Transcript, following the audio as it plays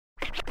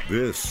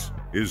This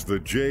is the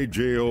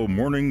JJO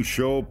Morning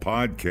Show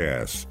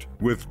podcast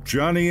with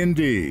Johnny and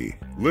D.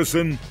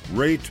 Listen,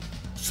 rate,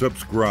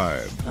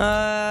 subscribe. All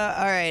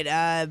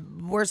right.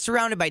 We're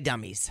surrounded by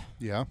dummies.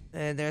 Yeah.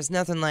 There's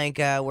nothing like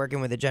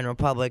working with the general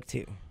public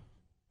to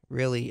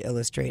really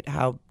illustrate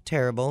how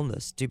terrible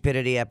the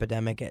stupidity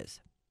epidemic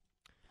is.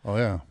 Oh,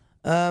 yeah.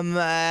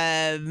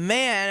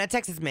 A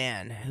Texas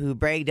man who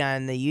bragged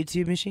on the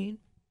YouTube machine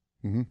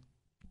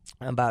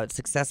about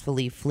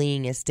successfully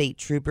fleeing a state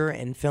trooper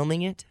and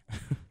filming it.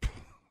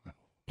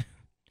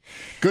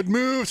 Good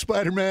move,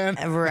 Spider-Man.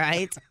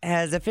 Right.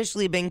 Has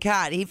officially been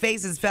caught. He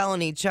faces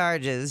felony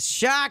charges.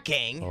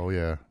 Shocking. Oh,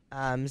 yeah.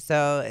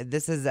 So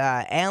this is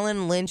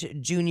Alan Lynch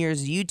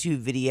Jr.'s YouTube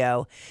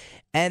video.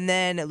 And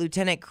then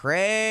Lieutenant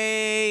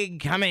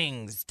Craig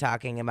Cummings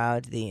talking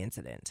about the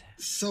incident.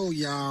 So,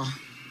 y'all,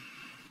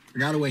 I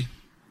got away.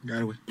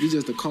 It's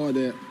just a car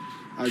that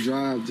I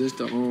drive just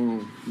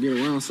to get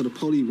around so the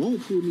police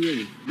won't pull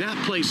me over. That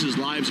places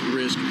lives at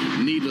risk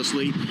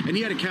needlessly, and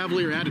he had a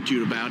cavalier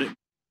attitude about it.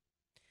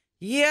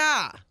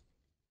 Yeah.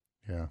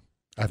 Yeah.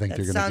 I think That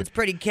they're going sounds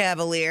pretty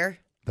cavalier.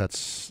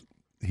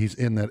 He's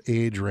in that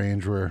age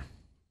range where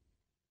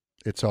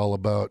it's all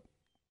about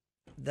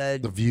The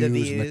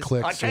views and the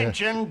clicks.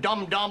 Attention,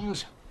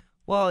 dum-dums.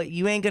 Well,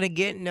 you ain't going to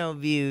get no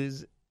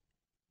views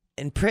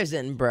in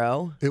prison,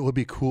 bro. It would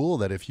be cool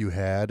that if you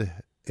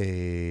had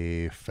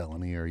a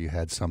felony or you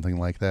had something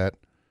like that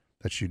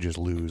you just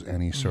lose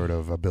any sort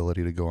of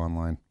ability to go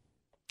online.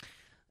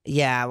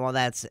 Yeah, well,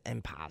 that's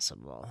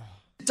impossible.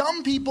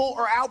 Dumb people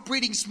are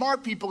outbreeding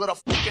smart people at a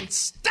fucking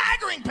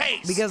staggering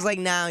pace. Because like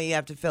now you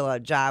have to fill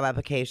out job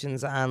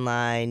applications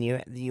online.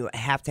 You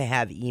have to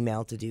have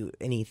email to do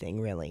anything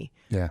really.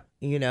 Yeah.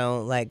 You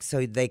know, like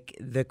so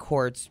the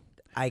courts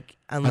unless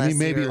I mean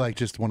maybe you're- like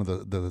just one of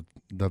the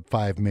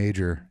five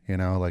major,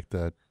 like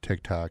the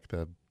TikTok,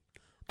 the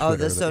Twitter,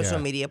 the social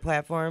yeah. media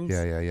platforms.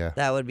 Yeah.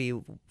 That would be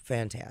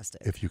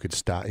fantastic. If you could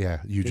stop,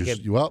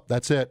 could-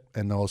 that's it.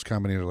 And those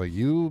companies are like,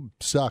 you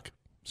suck,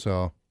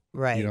 so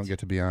Right. you don't get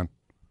to be on.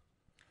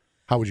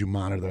 How would you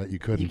monitor that? You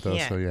couldn't, though.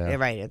 Yeah, So yeah,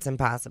 right. It's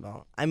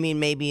impossible. I mean,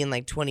 maybe in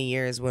like 20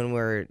 years when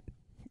we're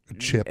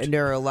chipped.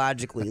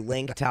 neurologically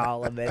linked to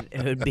all of it,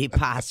 it would be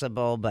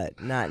possible,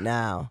 but not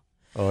now.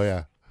 Oh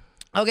yeah.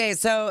 Okay,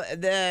 so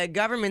the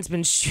government's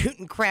been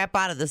shooting crap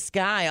out of the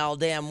sky all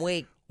damn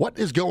week. What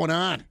is going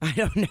on? I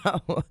don't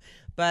know,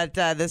 but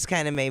this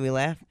kind of made me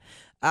laugh.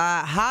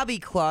 Hobby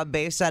Club,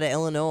 based out of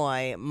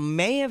Illinois,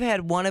 may have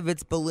had one of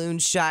its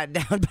balloons shot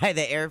down by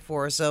the Air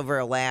Force over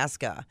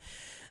Alaska.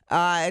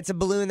 It's a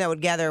balloon that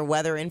would gather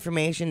weather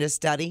information to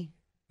study.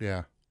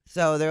 Yeah.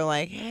 So they're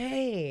like,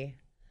 hey,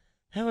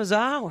 that was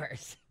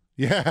ours.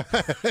 Yeah.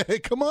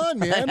 Come on,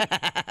 man.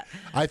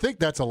 I think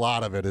that's a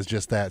lot of it is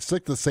just that. It's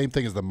like the same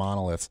thing as the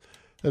monoliths.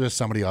 There's just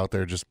somebody out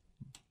there just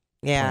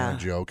playing a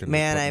joke. And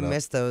Man, putting I it up.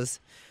 miss those.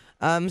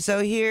 So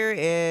here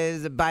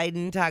is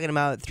Biden talking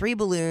about 3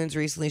 balloons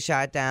recently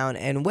shot down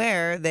and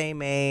where they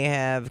may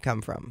have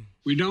come from.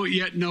 We don't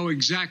yet know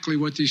exactly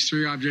what these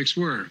 3 objects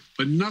were,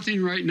 but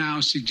nothing right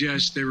now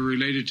suggests they were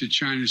related to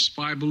China's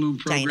spy balloon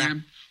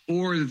program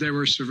or that they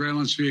were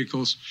surveillance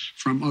vehicles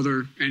from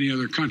any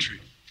other country.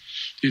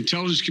 The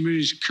intelligence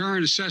community's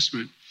current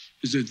assessment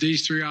is that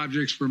these 3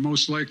 objects were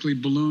most likely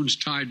balloons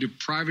tied to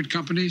private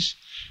companies,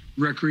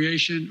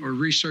 recreation or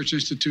research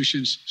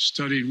institutions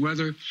studying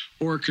weather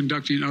or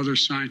conducting other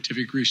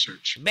scientific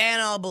research. Ban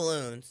all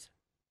balloons.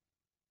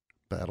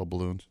 Battle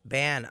balloons.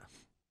 Ban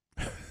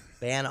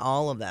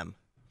all of them.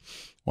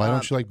 Why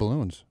don't you like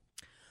balloons?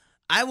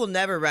 I will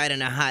never ride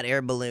in a hot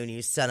air balloon,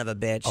 you son of a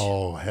bitch.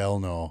 Oh, hell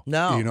no.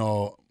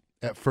 No.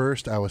 At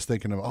first I was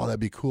thinking of, that'd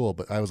be cool.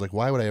 But I was like,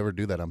 why would I ever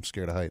do that? I'm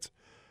scared of heights.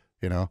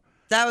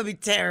 That would be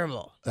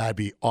terrible. That'd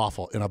be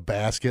awful. In a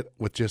basket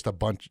with just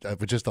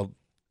a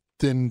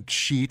thin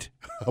sheet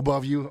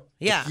above you.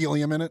 Yeah.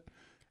 Helium in it.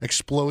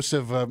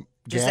 Explosive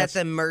Just gas. at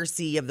the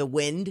mercy of the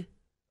wind.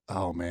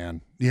 Oh,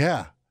 man.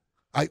 Yeah.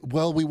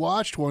 We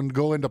watched one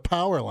go into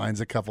power lines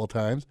a couple of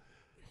times.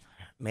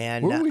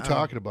 Man. What were we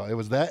talking about? It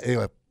was that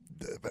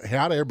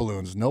hot air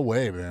balloons. No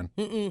way, man.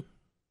 Mm-mm. You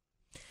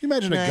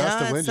imagine a gust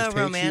of It's wind so just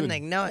takes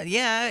romantic.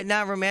 you.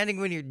 Not romantic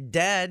when you're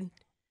dead.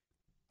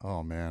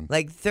 Oh, man.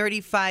 Like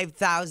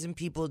 35,000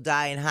 people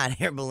die in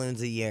hot air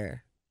balloons a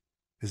year.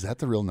 Is that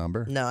the real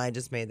number? No, I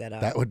just made that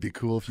up. That would be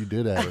cool if you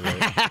did have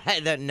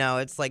it right. No,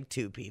 it's like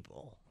 2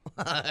 people.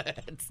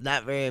 It's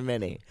not very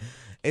many.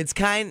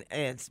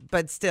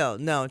 But still,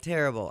 no,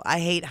 terrible. I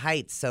hate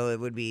heights, so it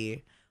would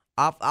be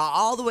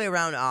all the way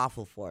around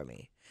awful for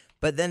me.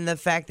 But then the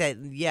fact that,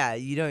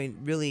 you don't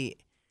really,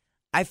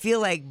 I feel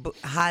like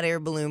hot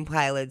air balloon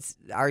pilots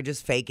are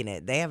just faking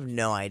it. They have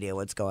no idea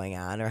what's going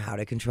on or how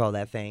to control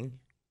that thing.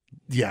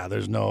 Yeah,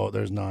 there's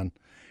none.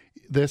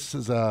 This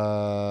is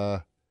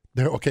okay.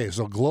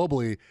 So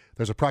globally,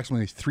 there's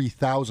approximately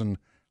 3,000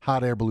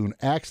 hot air balloon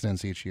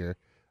accidents each year.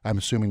 I'm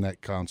assuming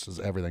that counts as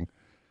everything.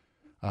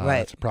 Right.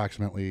 It's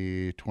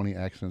approximately 20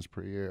 accidents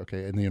per year.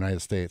 Okay, in the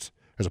United States,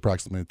 there's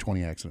approximately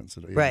 20 accidents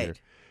a year.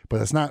 Right. But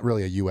that's not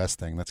really a U.S.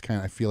 thing. That's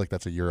I feel like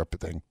that's a Europe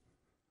thing.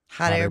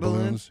 Hot air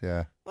balloons?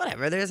 Yeah.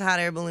 Whatever. There's hot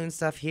air balloon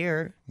stuff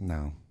here.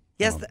 No.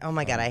 Yes. Oh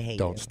my God, I hate you.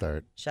 Don't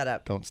start. Shut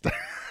up. Don't start.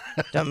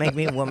 Don't make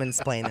me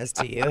woman-splain this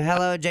to you.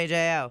 Hello,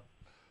 JJO.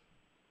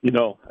 You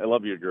know, I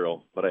love your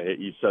girl, but I hate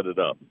you set it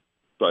up.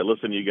 So I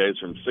listen to you guys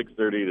from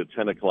 6:30 to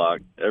 10 o'clock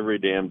every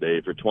damn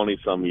day for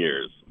 20-some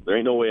years. There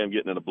ain't no way I'm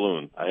getting in a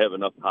balloon. I have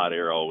enough hot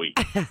air all week.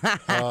 I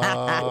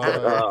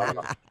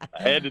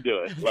had to do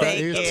it. Thank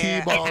you.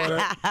 T-balling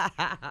it.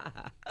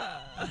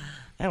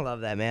 I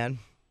love that, man.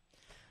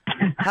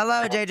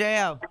 Hello,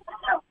 JJO.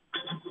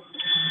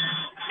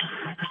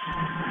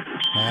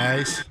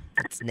 Nice.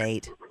 It's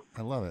Nate.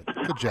 I love it.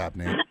 Good job,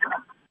 Nate.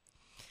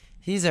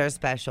 He's our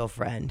special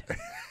friend.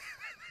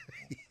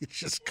 He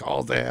just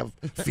called to have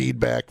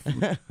feedback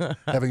from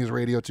having his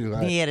radio too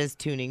high. He had his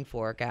tuning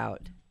fork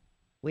out.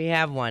 We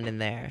have one in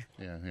there.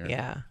 Yeah, here.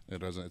 Yeah. It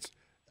doesn't.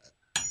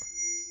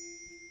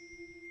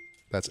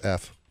 That's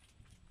F.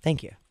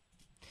 Thank you.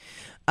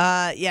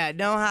 Yeah,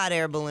 no hot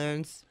air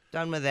balloons.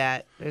 Done with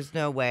that. There's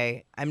no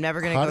way. I'm never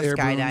going to go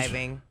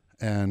skydiving.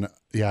 And,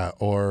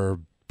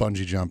 or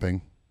bungee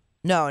jumping.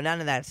 No,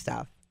 none of that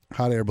stuff.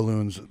 Hot air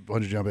balloons,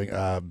 bungee jumping,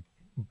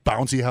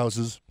 bouncy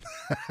houses.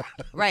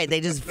 Right,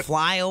 they just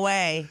fly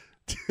away.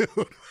 Dude,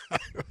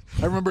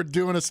 I remember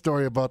doing a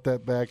story about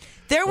that back.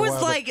 There was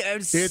while, like a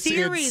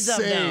series of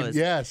insane. those.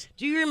 Yes.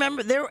 Do you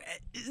remember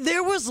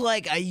there was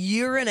like a 1.5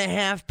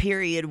 year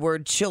period where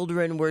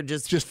children were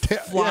just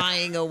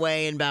flying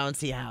away in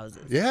bouncy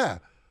houses. Yeah.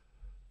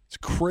 It's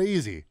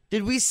crazy.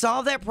 Did we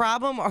solve that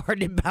problem or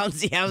did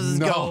bouncy houses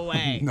go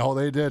away? No,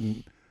 they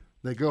didn't.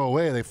 They go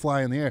away. They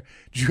fly in the air.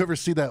 Did you ever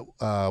see that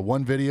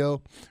one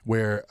video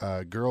where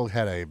a girl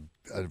had a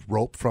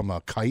rope from a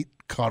kite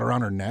caught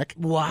around her neck?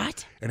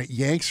 What? And it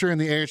yanks her in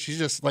the air. She's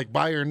just like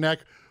by her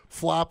neck,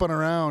 flopping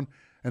around.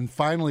 And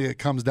finally, it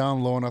comes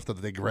down low enough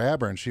that they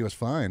grab her, and she was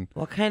fine.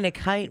 What kind of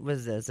kite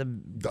was this? It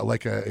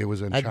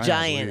was in a China,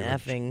 giant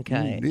effing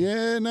kite.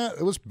 Yeah,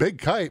 it was a big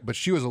kite, but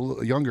she was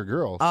a younger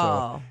girl.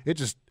 So it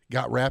just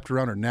got wrapped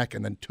around her neck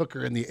and then took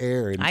her in the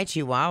air. And, Hi,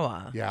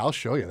 Chihuahua. Yeah, I'll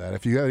show you that.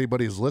 If you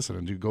anybody who's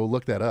listening, you go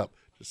look that up.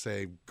 Just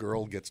say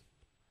girl gets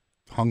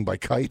hung by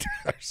kite.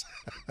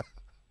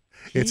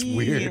 It's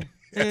weird.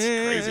 It's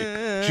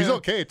crazy. She's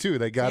okay too.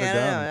 They got her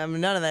down. No,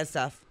 none of that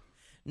stuff.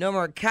 No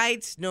more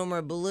kites. No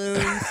more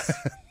balloons.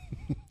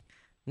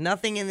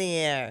 Nothing in the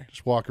air.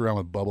 Just walk around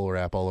with bubble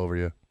wrap all over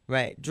you.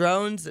 Right.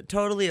 Drones,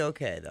 totally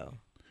okay though.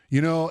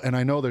 You know, and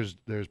I know there's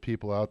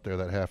people out there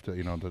that have to,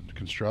 the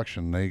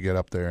construction. They get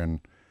up there and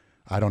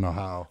I don't know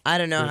how. I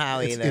don't know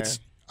how either.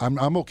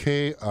 I'm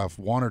okay of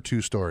 1 or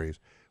 2 stories.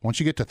 Once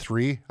you get to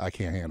 3, I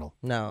can't handle.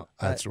 No.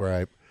 That's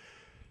where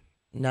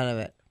None of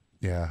it.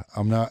 Yeah,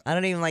 I'm not. I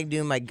don't even like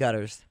doing my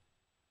gutters.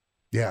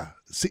 Yeah.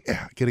 See,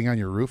 getting on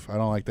your roof, I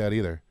don't like that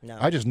either. No.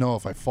 I just know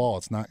if I fall,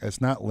 it's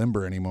not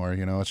limber anymore,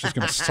 It's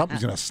just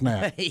something's gonna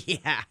snap.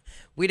 Yeah.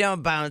 We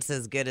don't bounce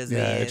as good as we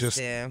used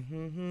to.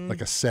 Mm-hmm.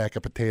 Like a sack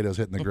of potatoes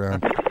hitting the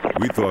ground.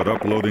 We thought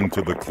uploading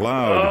to the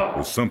cloud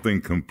was something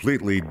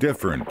completely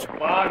different.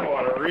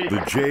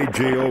 The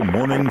JJO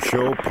Morning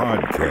Show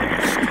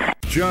Podcast.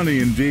 Johnny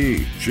and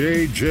D,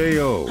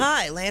 JJO.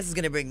 Hi, Lance is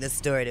going to bring this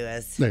story to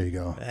us. There you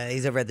go.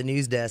 He's over at the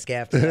news desk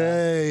after that.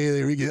 Hey,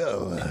 there we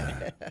go.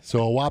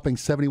 So a whopping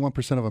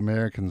 71% of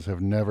Americans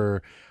would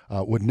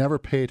never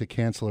pay to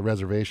cancel a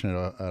reservation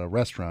at a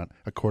restaurant,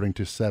 according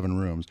to 7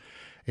 Rooms,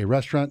 a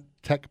restaurant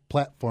tech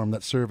platform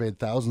that surveyed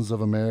thousands of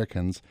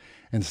Americans.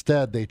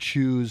 Instead, they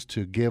choose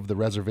to give the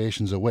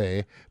reservations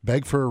away,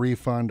 beg for a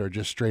refund, or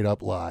just straight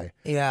up lie.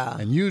 Yeah.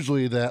 And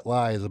usually that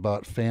lie is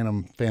about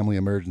phantom family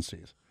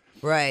emergencies.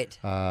 Right.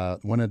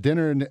 When a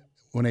dinner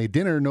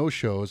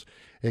no-shows,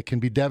 it can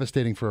be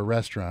devastating for a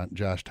restaurant.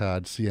 Josh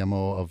Todd,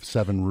 CMO of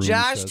 7 Rooms.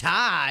 Josh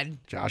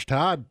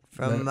Todd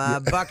from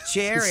Buck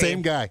Cherry.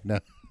 Same guy. No.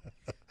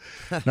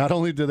 Not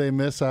only do they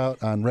miss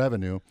out on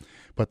revenue,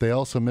 but they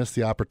also miss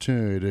the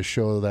opportunity to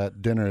show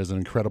that dinner is an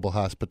incredible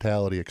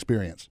hospitality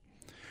experience.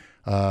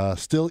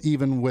 Still,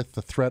 even with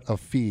the threat of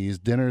fees,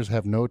 dinners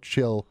have no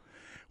chill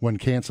when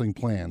canceling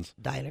plans.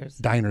 Diners,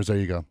 there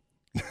you go.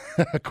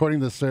 According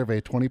to the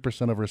survey,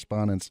 20% of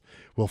respondents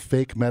will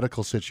fake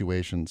medical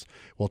situations,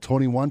 while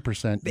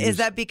 21% Is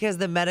that because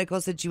the medical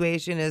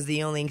situation is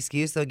the only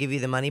excuse they'll give you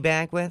the money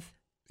back with?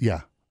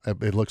 Yeah,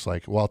 it looks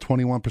like. While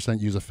 21%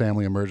 use a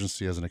family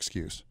emergency as an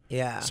excuse.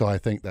 Yeah. So I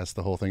think that's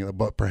the whole thing.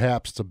 But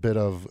perhaps it's a bit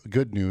of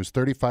good news.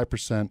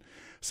 35%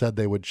 said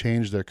they would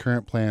change their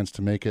current plans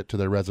to make it to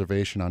their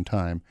reservation on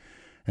time,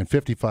 and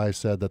 55%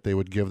 said that they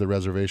would give the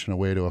reservation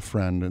away to a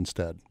friend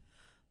instead.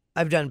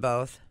 I've done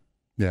both.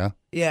 Yeah?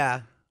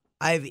 Yeah.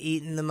 I've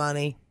eaten the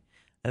money,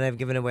 and I've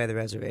given away the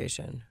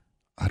reservation.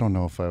 I don't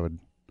know if I would.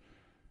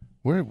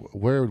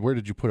 Where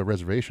did you put a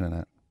reservation in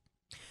at?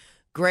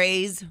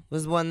 Gray's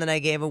was one that I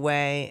gave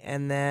away,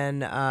 and then,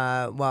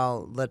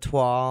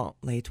 L'Etoile.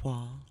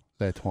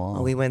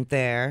 We went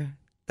there.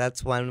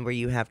 That's one where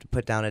you have to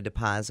put down a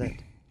deposit.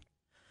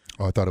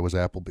 Oh, I thought it was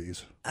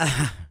Applebee's.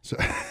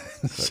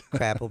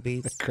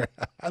 Crapplebee's.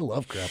 I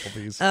love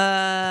Crapplebee's.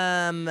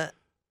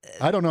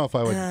 I don't know if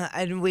I would.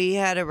 And we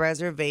had a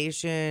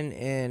reservation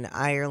in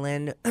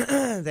Ireland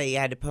that you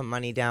had to put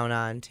money down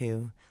on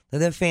too.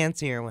 The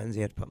fancier ones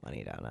you had to put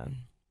money down on.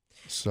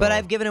 So, But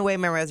I've given away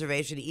my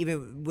reservation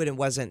even when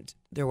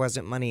there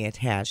wasn't money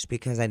attached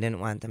because I didn't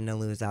want them to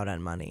lose out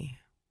on money.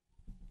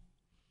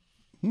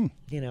 You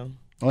know.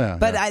 Oh yeah.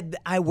 But yeah.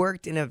 I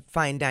worked in a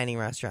fine dining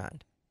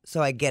restaurant,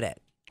 so I get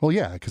it. Well,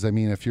 yeah, because I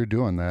mean, if you're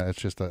doing that, it's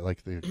just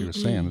like you were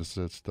saying,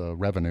 it's the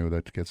revenue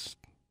that gets,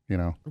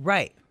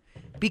 Right.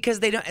 Because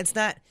they don't. It's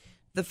not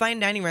the fine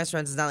dining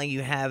restaurants. It's not like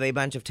you have a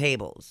bunch of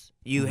tables.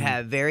 You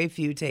have very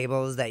few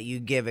tables that you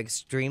give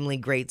extremely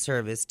great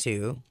service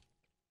to.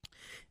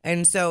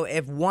 And so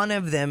if one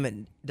of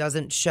them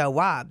doesn't show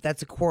up,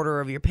 that's a quarter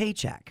of your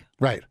paycheck.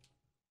 Right.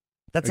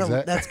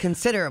 That's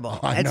considerable.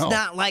 I know. It's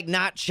not like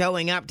not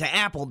showing up to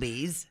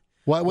Applebee's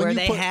Well, when where you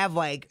they put-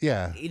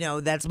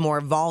 have that's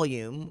more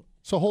volume.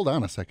 So hold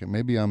on a second.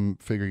 Maybe I'm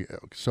figuring.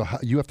 So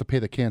you have to pay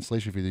the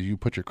cancellation fee. That you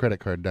put your credit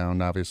card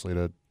down, obviously,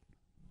 to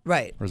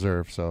Right.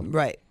 reserve. So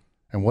Right.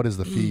 And what is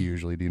the fee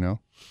usually? Do you know?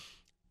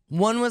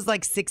 One was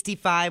like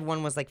 65,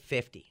 one was like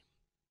 50.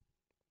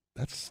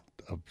 That's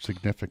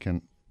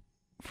significant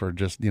for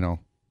just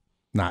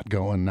not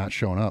going, not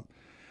showing up.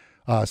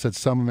 Said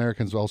some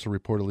Americans also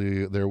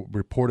reported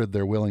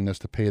their willingness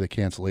to pay the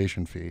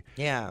cancellation fee.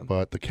 Yeah.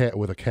 But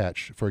with a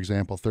catch. For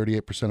example,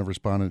 38% of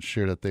respondents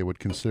shared that they would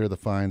consider the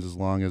fines as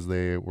long as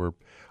they were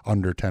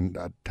under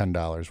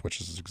 $10, which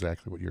is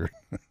exactly what you're.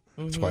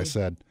 That's why I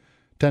said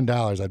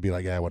 $10. I'd be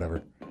like, yeah,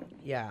 whatever.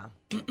 Yeah.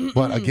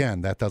 But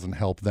again, that doesn't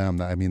help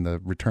them. I mean, the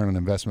return on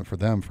investment for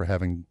them for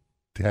having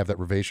to have that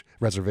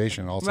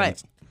reservation also.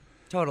 Right.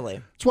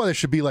 Totally. That's why there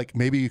should be like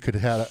maybe you could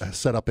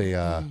set up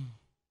a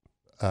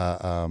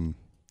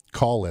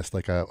call list,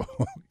 like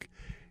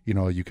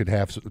you could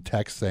have a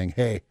text saying,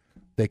 "Hey,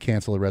 they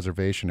cancel a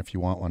reservation if you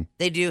want one."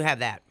 They do have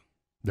that.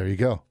 There you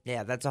go.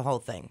 Yeah, that's a whole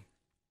thing.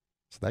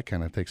 So that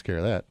kind of takes care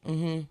of that.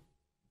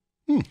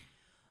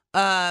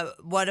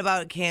 What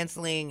about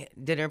canceling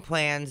dinner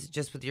plans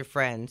just with your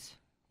friends?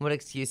 What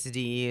excuses do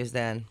you use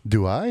then?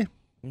 Do I?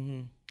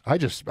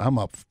 I'm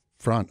up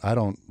front. I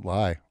don't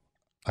lie.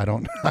 I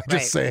don't. I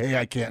just Right. say, "Hey,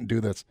 I can't do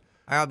this."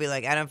 Or I'll be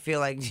like, I don't feel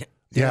like doing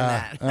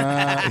Yeah.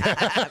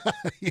 that.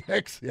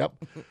 Yep.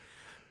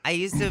 I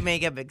used to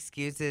make up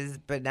excuses,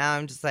 but now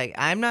I'm just like,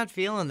 I'm not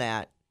feeling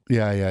that.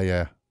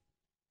 Yeah.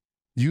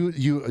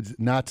 You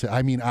not to.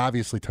 I mean,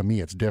 obviously, to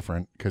me, it's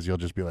different because you'll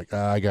just be like,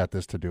 I got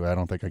this to do. I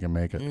don't think I can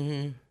make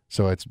it.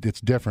 So it's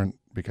different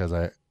because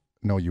I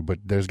know you, but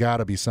there's got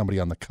to be somebody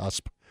on the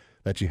cusp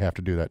that you have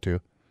to do that to.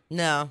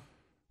 No,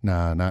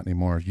 Nah, not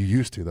anymore. You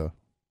used to though.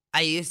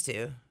 I used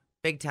to,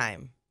 big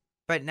time.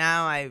 But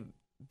now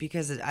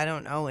because I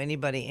don't owe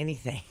anybody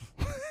anything.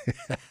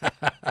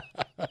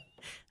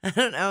 I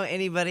don't owe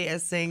anybody a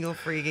single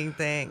freaking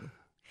thing.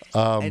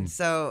 And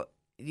so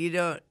you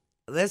don't,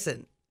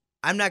 listen,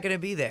 I'm not going to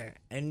be there.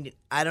 And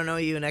I don't owe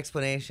you an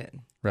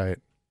explanation. Right.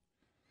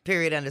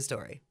 Period, end of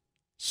story.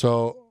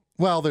 So,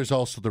 well, there's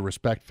also the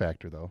respect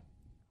factor though,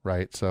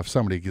 right? So if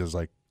somebody is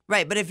like,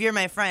 Right, but if you're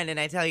my friend and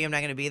I tell you I'm not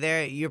going to be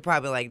there, you're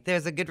probably like,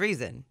 there's a good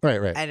reason. right.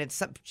 And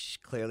it's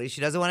clearly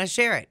she doesn't want to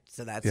share it.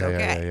 So that's Yeah,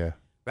 okay. yeah.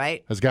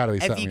 Right? There's got to be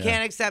If something. you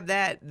can't accept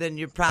that, then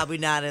you're probably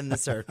not in the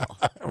circle.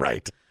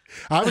 Right.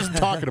 I wasn't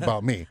talking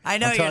about me. I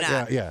know I'm you're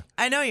not. Yeah.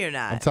 I know you're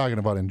not. I'm talking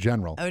about in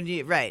general.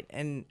 Right.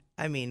 And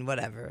I mean,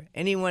 whatever.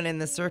 Anyone in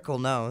the circle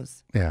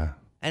knows. Yeah.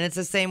 And it's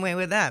the same way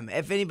with them.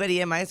 If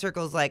anybody in my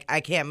circle is like, I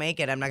can't make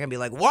it, I'm not going to be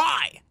like,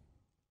 why?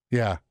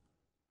 Yeah.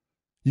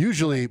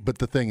 Usually, but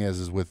the thing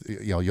is with,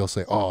 you'll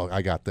say, oh,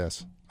 I got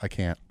this. I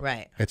can't.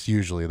 Right. It's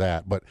usually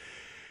that. But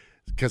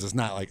because it's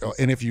not like, oh,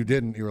 and if you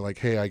didn't, you were like,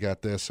 hey, I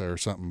got this or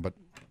something. But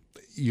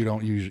you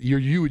don't usually,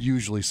 you would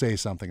usually say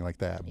something like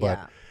that. But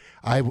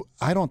Yeah.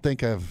 I don't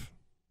think I've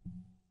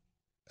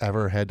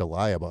ever had to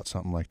lie about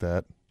something like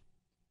that.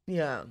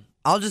 Yeah.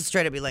 I'll just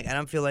straight up be like, I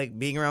don't feel like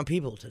being around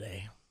people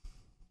today.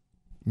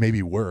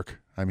 Maybe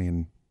work. I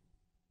mean,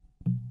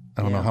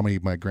 I don't know how many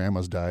of my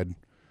grandmas died.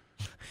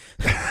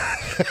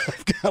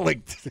 I've got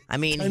like I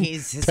mean, 10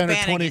 he's 10 or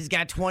Hispanic. 20. He's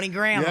got 20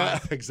 grandmas. Yeah,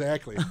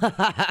 exactly.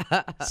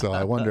 So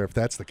I wonder if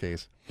that's the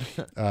case.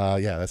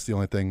 Yeah, that's the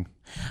only thing.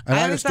 And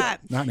I always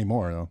understand- thought- not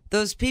anymore though.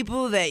 Those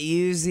people that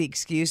use the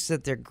excuse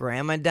that their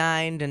grandma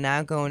died to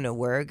not going to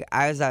work,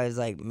 I was always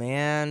like,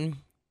 man.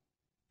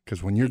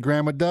 Because when your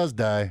grandma does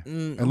die,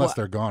 unless well,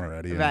 they're gone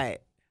already, Right.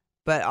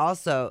 But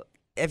also,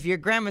 if your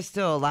grandma's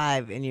still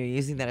alive and you're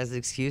using that as an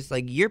excuse,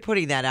 like you're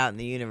putting that out in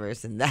the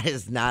universe, and that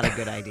is not a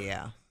good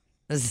idea.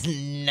 This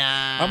is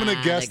not. I'm gonna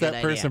guess a good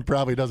that person idea.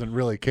 probably doesn't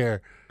really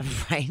care.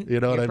 Right. You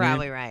know what I You're mean?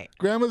 probably right.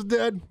 Grandma's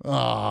dead.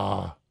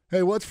 Ah,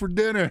 hey, what's for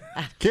dinner?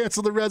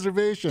 Cancel the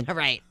reservation.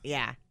 Right.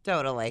 Yeah.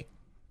 Totally.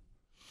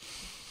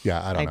 Yeah,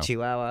 I don't Hi, know.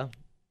 Chihuahua.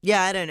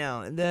 Yeah, I don't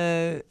know.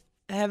 The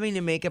having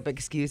to make up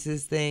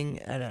excuses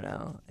thing, I don't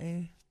know.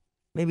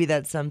 Maybe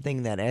that's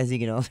something that as you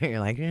get older, you're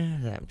like,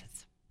 I'm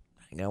just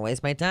not going to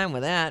waste my time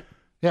with that.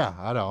 Yeah,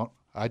 I don't.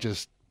 I'm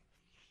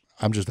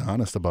just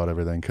honest about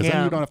everything because then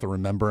Yeah. you don't have to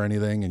remember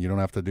anything and you don't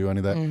have to do any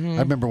of that. I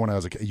remember when I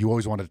was a kid, you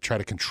always wanted to try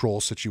to control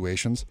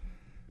situations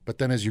But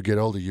then as you get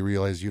older, you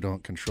realize you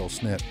don't control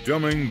snit.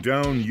 Dumbing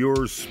down your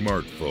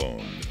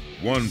smartphone.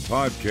 One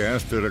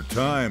podcast at a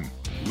time.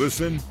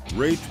 Listen,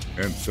 rate,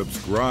 and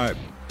subscribe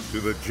to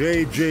the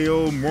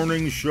JJO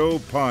Morning Show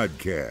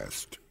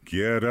podcast.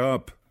 Get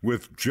up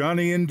with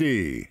Johnny and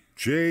D.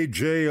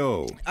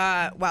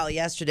 JJO. Well,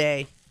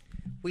 yesterday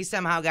we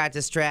somehow got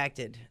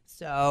distracted.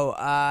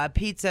 So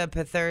Pizza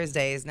Per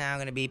Thursday is now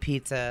going to be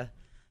Pizza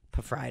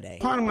Per Friday.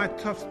 Part of my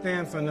tough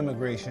stance on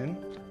immigration,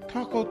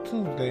 Taco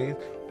Tuesdays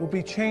will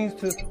be changed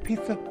to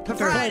Pizza Per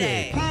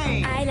Friday.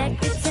 Hey. I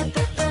like pizza,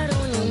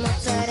 pepperoni,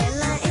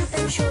 mozzarella, and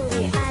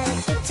anchovy. I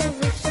like pizza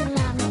with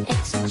salami,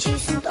 eggs,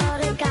 cheese, and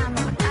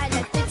oregano. I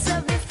like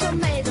pizza with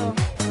tomato.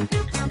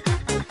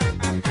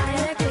 I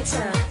like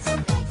pizza.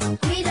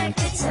 We like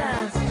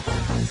pizza.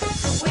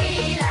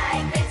 We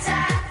like pizza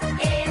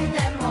in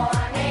the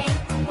morning.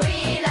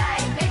 We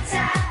like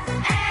pizza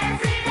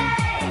every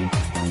day.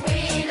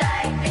 We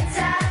like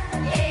pizza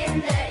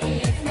in the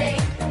evening.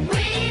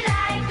 We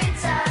like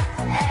pizza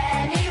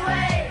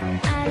anyway.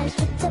 I like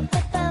pizza,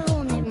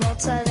 pepperoni,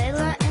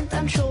 mozzarella, and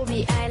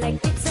anchovy. I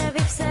like pizza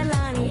with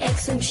salami,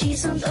 eggs, and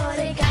cheese, and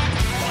oregano.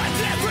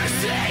 I've never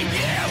seen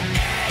you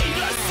eat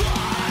a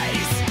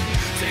slice.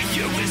 To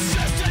you it's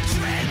just a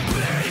drink.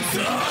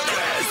 Pizza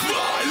is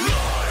my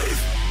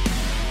life.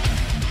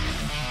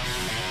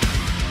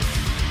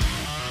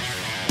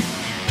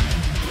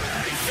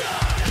 Pizza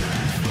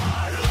is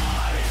my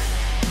life.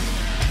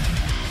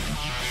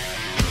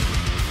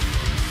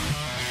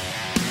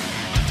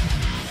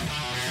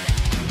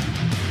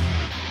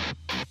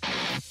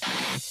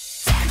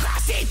 Ten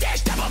glass deep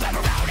dish, double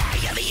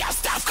pepperoni, and the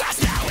stuffed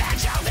crust, no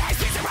anchovies,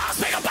 pizza rolls,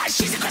 pickle pie,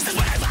 cheese and crust is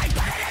what I like,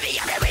 but it in the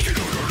oven, we can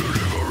do.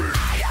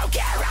 I don't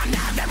care, I'm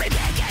not very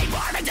picky,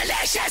 warm and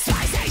delicious,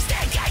 spicy,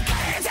 stinky,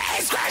 cut it into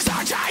 8 squares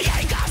or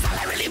triangles, all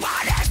I really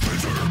want is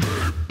pizza to me.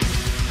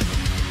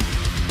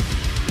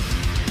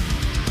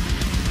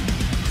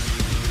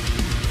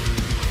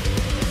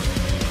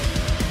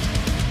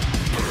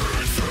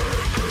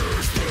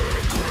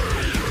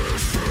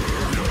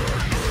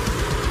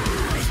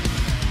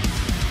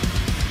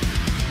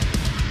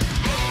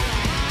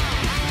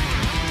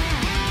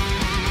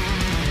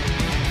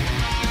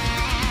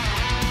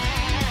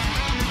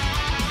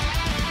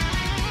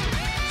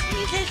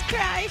 Jesus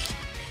Christ.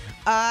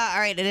 All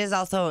right, it is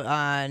also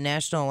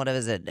National, what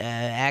is it,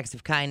 Acts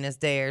of Kindness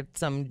Day or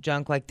some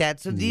junk like that.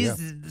 So this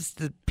is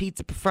the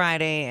Pizza Per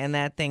Friday and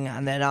that thing,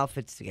 that all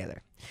fits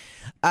together.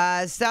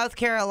 South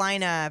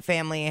Carolina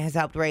family has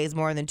helped raise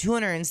more than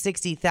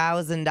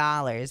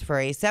 $260,000 for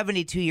a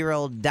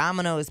 72-year-old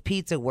Domino's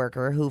pizza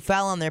worker who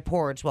fell on their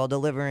porch while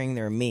delivering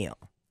their meal.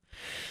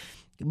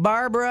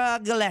 Barbara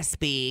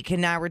Gillespie can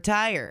now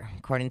retire,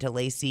 according to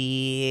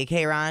Lacey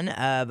Caron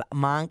of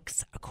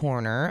Monk's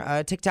Corner.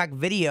 A TikTok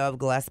video of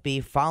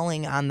Gillespie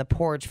falling on the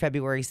porch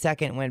February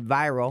 2nd went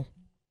viral.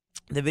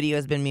 The video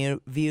has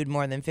been viewed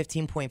more than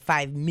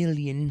 15.5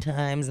 million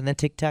times in the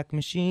TikTok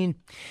machine.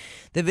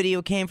 The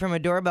video came from a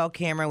doorbell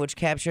camera which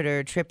captured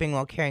her tripping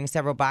while carrying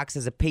several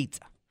boxes of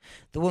pizza.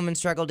 The woman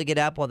struggled to get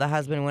up while the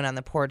husband went on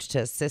the porch to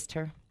assist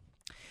her.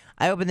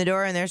 I opened the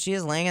door and there she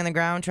is laying on the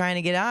ground trying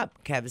to get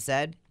up, Kev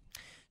said.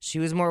 She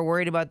was more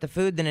worried about the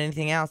food than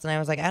anything else, and I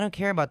was like, I don't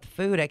care about the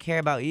food, I care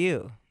about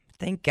you.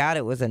 Thank God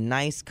it was a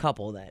nice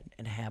couple that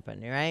it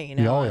happened, right? You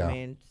know, I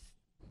mean,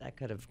 that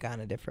could have gone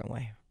a different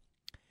way.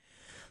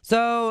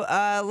 So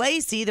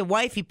Lacey, the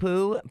wifey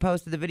poo,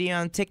 posted the video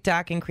on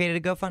TikTok and created a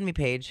GoFundMe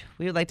page.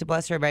 We would like to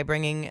bless her by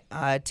bringing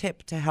a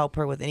tip to help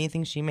her with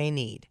anything she may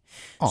need.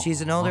 Aww.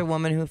 She's an older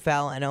woman who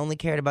fell and only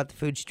cared about the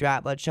food she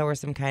dropped. Let's show her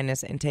some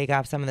kindness and take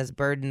off some of this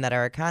burden that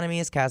our economy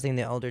is causing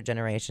the older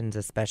generations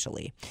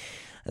especially.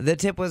 The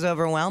tip was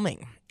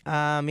overwhelming.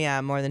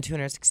 More than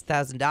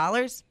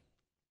 $260,000.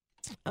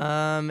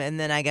 And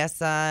then I guess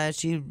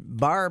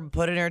Barb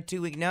put in her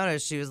 2-week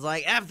notice. She was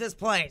like, F this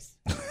place.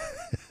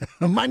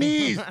 My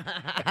knees.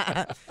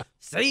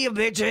 See you,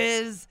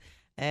 bitches.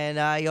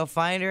 And you'll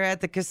find her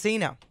at the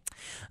casino.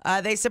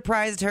 They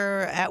surprised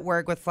her at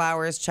work with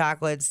flowers,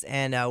 chocolates,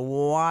 and a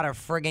wad of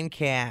friggin'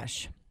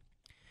 cash.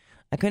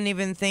 I couldn't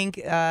even think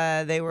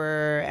they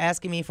were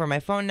asking me for my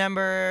phone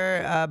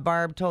number.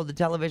 Barb told the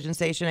television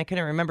station, I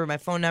couldn't remember my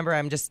phone number.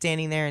 I'm just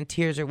standing there and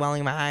tears are welling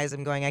in my eyes.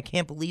 I'm going, I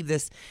can't believe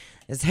this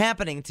is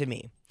happening to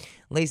me.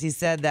 Lacey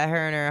said that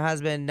her and her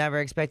husband never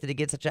expected to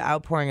get such an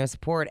outpouring of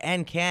support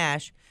and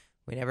cash.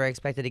 We never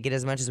expected to get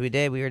as much as we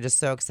did. We were just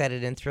so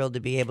excited and thrilled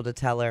to be able to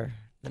tell her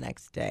the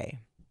next day.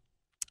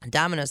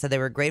 Domino said they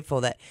were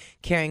grateful that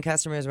caring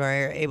customers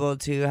were able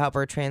to help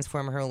her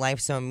transform her life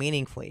so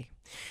meaningfully.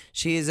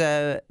 She is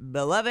a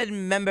beloved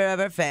member of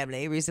her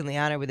family, recently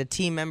honored with a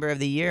Team Member of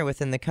the Year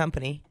within the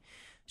company.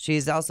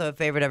 She's also a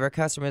favorite of her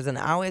customers and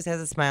always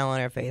has a smile on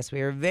her face.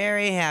 We are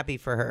very happy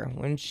for her.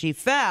 When she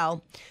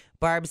fell,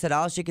 Barb said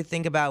all she could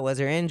think about was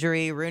her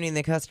injury, ruining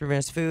the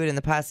customer's food, and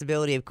the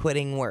possibility of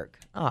quitting work.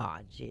 Aw,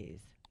 jeez.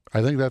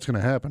 I think that's going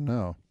to happen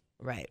now.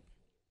 Right.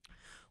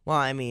 Well,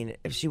 I mean,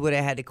 if she would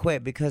have had to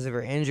quit because of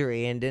her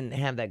injury and didn't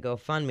have that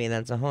GoFundMe,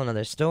 that's a whole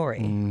other story.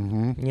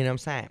 Mm-hmm. You know what I'm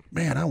saying?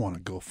 Man, I want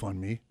to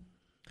GoFundMe.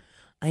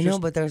 I know,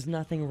 but there's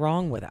nothing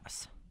wrong with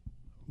us.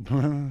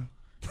 Come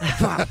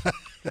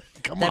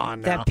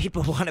on now. That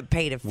people want to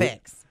pay to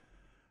fix.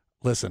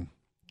 Listen,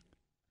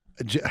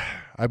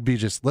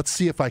 let's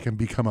see if I can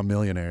become a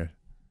millionaire.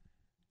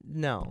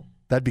 No.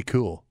 That'd be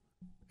cool.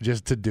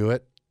 Just to do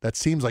it. That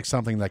seems like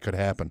something that could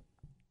happen.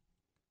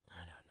 I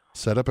don't know.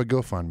 Set up a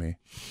GoFundMe,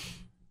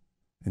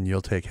 and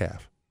you'll take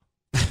half.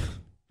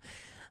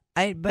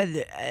 But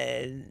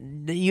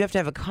you have to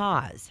have a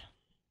cause.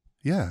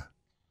 Yeah.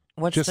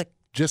 What's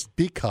just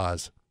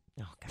because.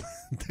 Oh,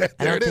 God.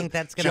 I don't think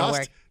that's going to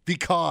work.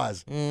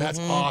 Because. That's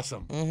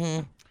awesome.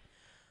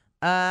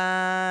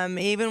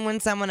 Even when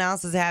someone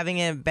else is having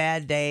a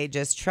bad day,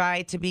 just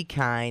try to be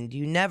kind.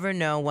 You never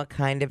know what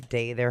kind of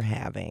day they're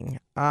having.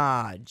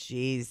 Ah,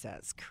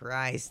 Jesus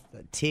Christ,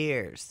 the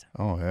tears.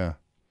 Oh, yeah.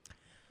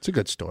 It's a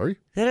good story.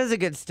 That is a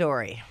good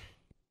story.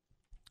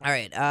 All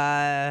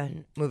right,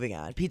 moving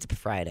on. Pizza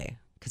Friday,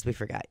 because we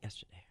forgot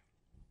yesterday.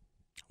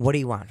 What do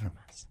you want from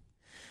us?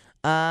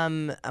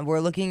 We're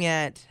looking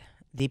at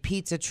the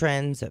pizza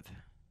trends of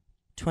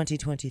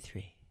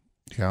 2023.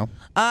 Yeah.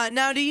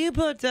 Now, do you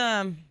put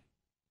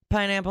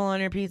pineapple on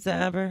your pizza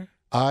ever?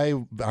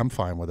 I'm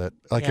fine with it.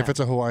 Like if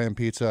it's a Hawaiian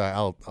pizza,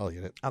 I'll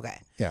eat it. Okay.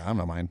 Yeah, I'm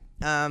not mind.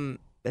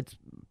 It's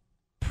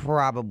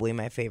probably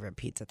my favorite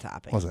pizza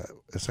topping. What's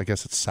that? I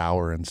guess it's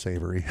sour and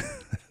savory.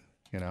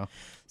 You know.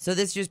 So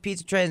this year's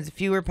pizza trends: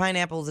 fewer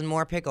pineapples and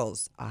more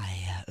pickles.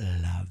 I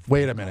love.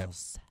 Wait a minute.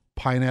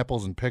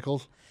 Pineapples and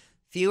pickles.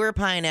 Fewer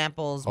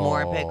pineapples,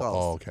 more pickles.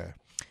 Oh, okay.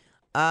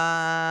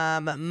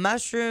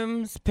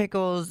 Mushrooms,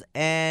 pickles,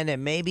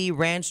 and maybe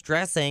ranch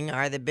dressing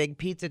are the big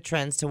pizza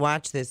trends to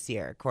watch this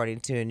year,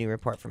 according to a new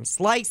report from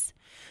Slice.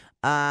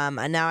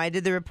 And now I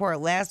did the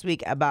report last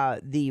week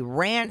about the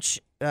ranch,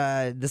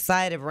 the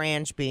side of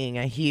ranch being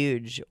a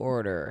huge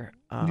order,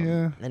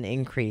 an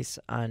increase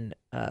on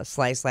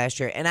Slice last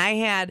year. And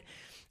I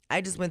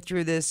just went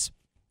through this.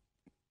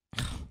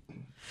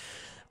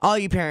 All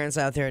you parents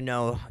out there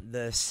know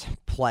this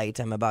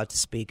plight I'm about to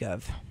speak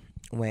of.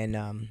 When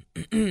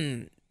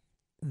the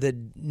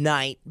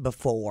night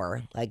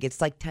before, like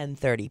it's like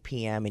 10:30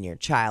 p.m. and your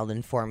child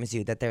informs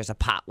you that there's a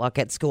potluck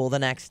at school the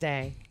next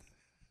day.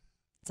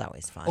 It's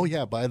always fun. Oh,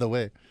 yeah, by the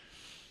way.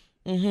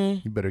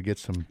 You better get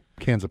some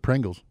cans of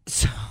Pringles.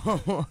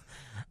 So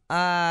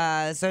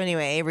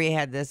anyway, Avery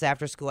had this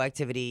after-school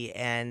activity,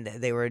 and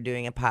they were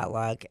doing a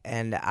potluck,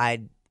 and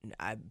I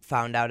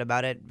found out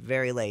about it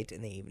very late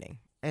in the evening.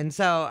 And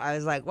so I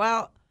was like,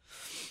 well,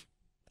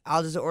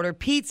 I'll just order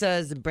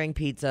pizzas and bring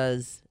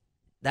pizzas.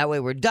 That way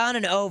we're done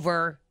and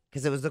over,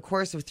 because it was the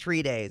course of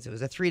 3 days. It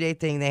was a 3-day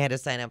thing they had to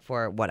sign up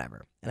for,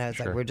 whatever. And I was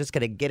like, we're just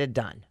going to get it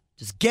done.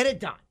 Just get it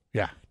done.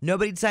 Yeah.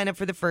 Nobody'd sign up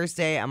for the first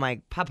day. I'm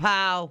like,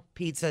 pow,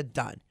 pizza,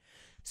 done.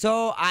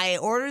 So I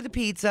order the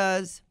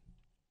pizzas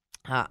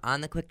on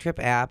the Quick Trip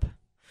app,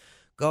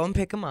 go and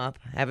pick them up,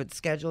 have it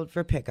scheduled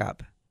for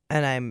pickup,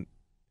 and I'm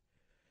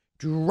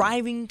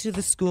driving to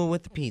the school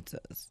with the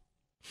pizzas.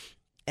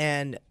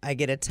 And I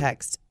get a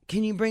text,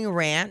 can you bring a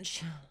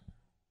ranch?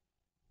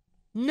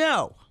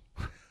 No.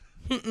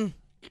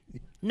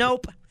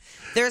 Nope.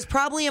 There's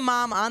probably a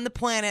mom on the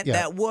planet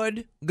that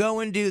would go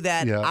and do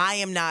that. Yeah. I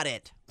am not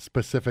it.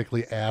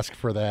 Specifically ask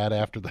for that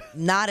after the...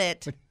 Not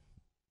it.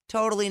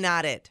 Totally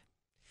not it.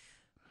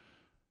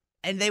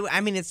 And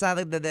it's not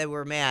like that they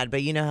were mad,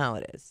 but you know how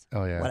it is.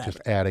 Oh, yeah. Whatever.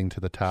 Just adding to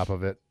the top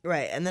of it.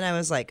 Right. And then I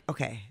was like,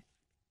 okay.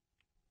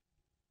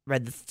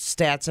 Read the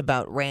stats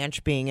about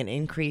ranch being an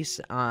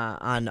increase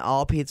on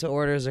all pizza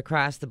orders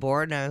across the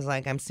board. And I was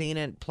like, I'm seeing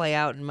it play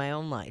out in my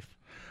own life.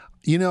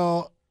 You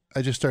know,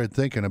 I just started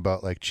thinking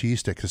about like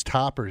cheese sticks. Because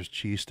Toppers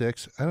cheese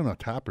sticks. I don't know,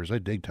 Toppers. I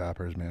dig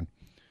Toppers, man.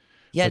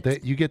 Yeah.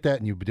 But you get that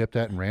and you dip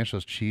that in ranch,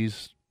 those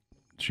cheese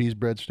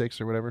bread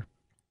sticks or whatever.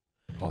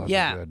 Oh,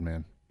 that's good,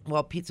 man.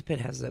 Well, Pizza Pit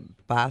has the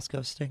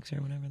Bosco sticks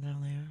or whatever the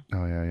hell they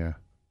are. Oh, yeah.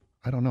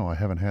 I don't know. I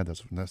haven't had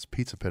this. That's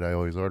Pizza Pit I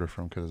always order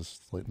from because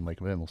it's in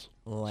Lake Mills.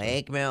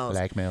 Lake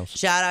Mills.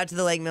 Shout out to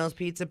the Lake Mills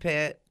Pizza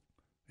Pit.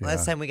 Yeah.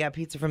 Last time we got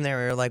pizza from there,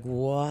 we were like,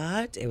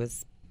 what? It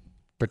was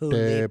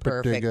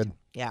pretty good.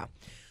 Yeah.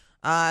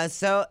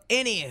 So,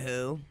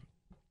 anywho,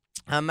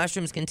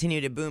 mushrooms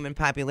continue to boom in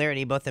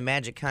popularity, both the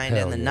magic kind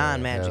and the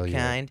non-magic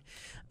kind.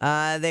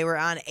 They were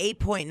on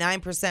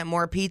 8.9%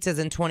 more pizzas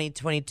in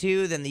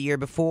 2022 than the year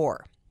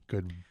before.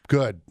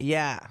 Good.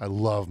 Yeah. I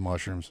love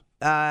mushrooms.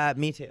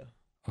 Me too.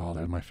 Oh,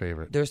 they're my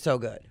favorite. They're so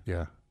good.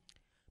 Yeah.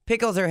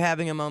 Pickles are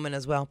having a moment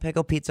as well.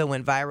 Pickle pizza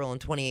went viral in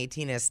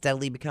 2018 and has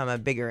steadily become a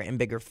bigger and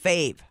bigger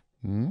fave.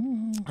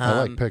 I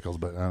like pickles,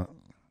 but I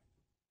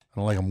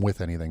don't like them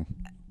with anything.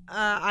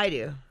 I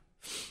do.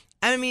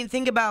 I mean,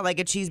 think about like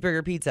a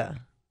cheeseburger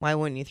pizza. Why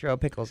wouldn't you throw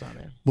pickles on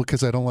it? Well,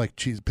 because I don't like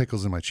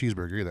pickles in my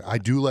cheeseburger either. I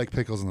do like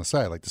pickles on the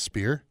side, like the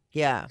spear.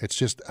 Yeah. It's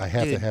just I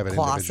have to have it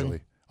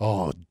individually.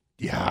 Oh,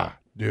 yeah.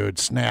 Dude,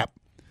 snap.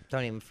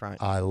 Don't even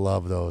front. I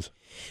love those.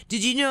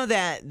 Did you know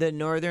that the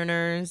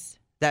Northerners,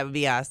 that would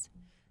be us,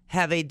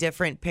 have a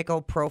different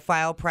pickle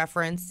profile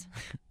preference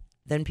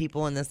than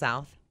people in the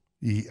South?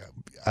 Yeah,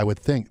 I would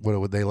think. What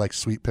would they like?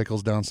 Sweet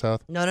pickles down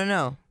south?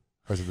 No.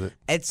 Or is it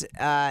it's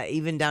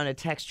even down to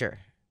texture.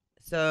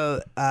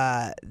 So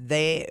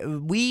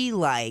we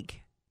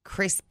like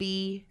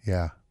crispy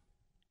Yeah.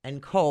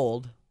 and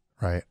cold,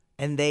 Right.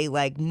 and they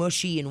like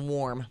mushy and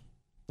warm.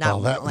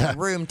 Not like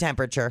room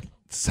temperature.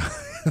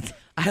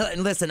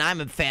 Listen, I'm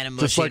a fan of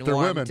mushy Just like and they're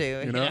warm women,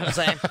 too. you know? What I'm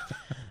saying?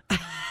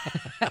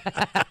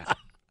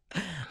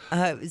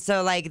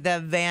 So like the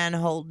Van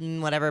Holten,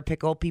 whatever,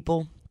 pickle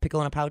in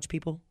a pouch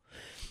people.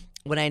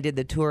 When I did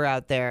the tour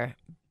out there,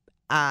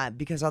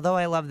 because although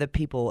I love the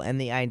people and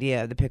the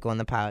idea of the pickle in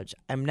the pouch,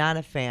 I'm not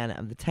a fan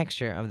of the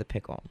texture of the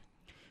pickle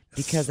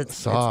because it's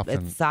soft it's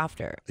and-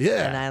 softer.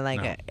 Yeah, and I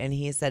like no. it. And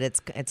he said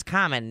it's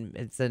common.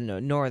 It's a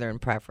northern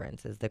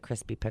preference is the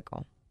crispy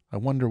pickle. I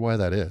wonder why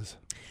that is.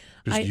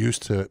 Just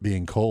used to it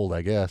being cold,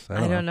 I guess.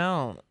 I don't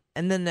know.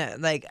 And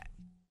then like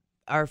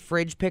our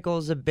fridge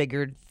pickle's a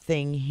bigger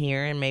thing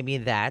here, and maybe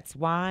that's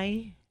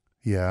why.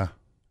 Yeah.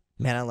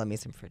 Man, I love me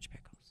some fridge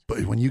pickles.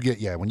 But when you get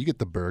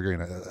the burger,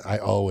 and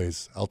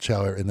I'll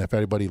chow it, and if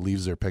anybody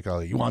leaves their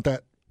pickle, you want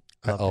that?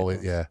 I love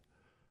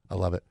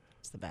it.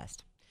 It's the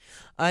best.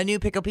 A new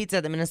pickle pizza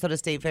at the Minnesota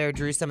State Fair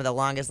drew some of the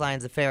longest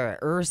lines of fair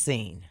at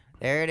Ursine.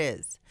 There it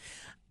is.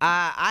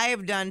 I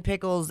have done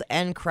pickles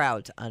and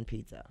kraut on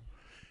pizza.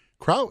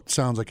 Kraut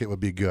sounds like it would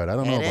be good. I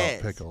don't know It about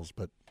is. pickles,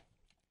 but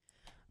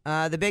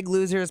The big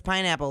loser is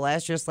pineapple.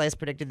 Last year's Slice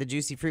predicted the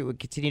juicy fruit would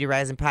continue to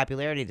rise in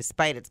popularity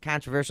despite its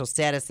controversial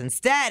status.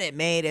 Instead, it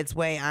made its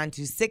way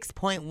onto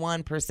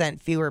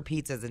 6.1% fewer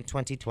pizzas in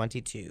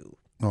 2022.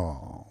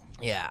 oh.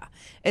 Yeah.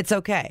 It's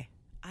okay.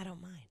 I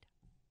don't mind.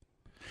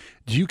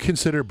 Do you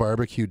consider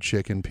barbecued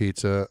chicken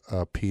pizza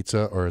a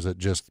pizza, or is it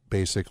just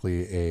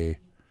basically a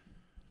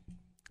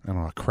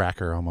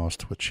cracker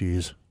almost with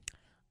cheese?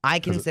 I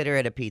consider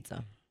it a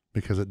pizza.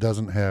 Because it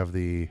doesn't have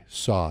the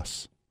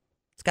sauce.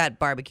 It's got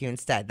barbecue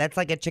instead. That's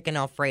like a chicken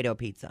Alfredo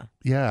pizza.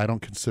 Yeah, I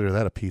don't consider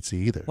that a pizza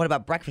either. What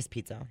about breakfast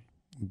pizza?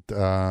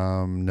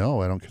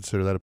 No, I don't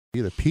consider that a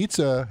either.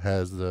 Pizza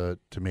has the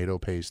tomato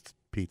paste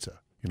pizza,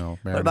 What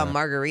about marinara.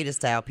 margarita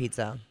style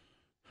pizza?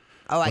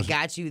 Oh, I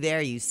got you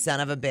there, you son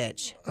of a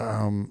bitch.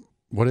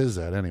 What is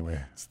that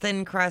anyway? It's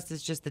thin crust.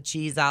 It's just the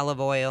cheese,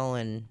 olive oil,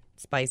 and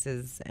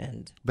spices,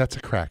 and That's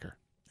a cracker.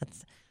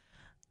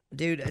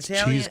 dude, It's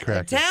cheese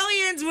cracker.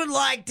 Italians would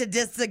like to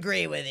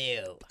disagree with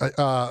you.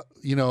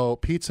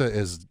 Pizza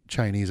is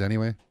Chinese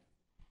anyway.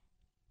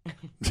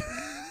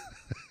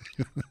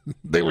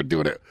 They were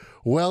doing it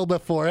well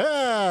before.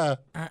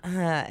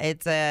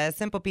 It's a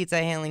simple pizza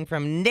hailing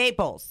from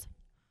Naples.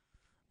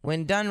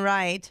 When done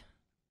right,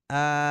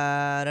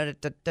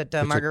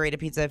 margarita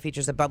pizza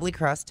features a bubbly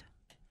crust,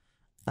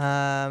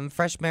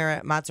 fresh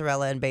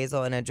mozzarella and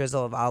basil, and a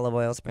drizzle of olive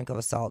oil, sprinkle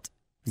of salt,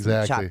 some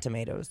Exactly. chopped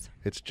tomatoes.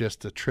 It's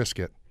just a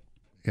Triscuit,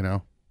 I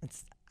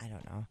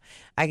don't know.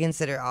 I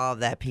consider all of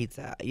that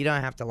pizza. You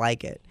don't have to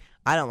like it.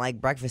 I don't like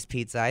breakfast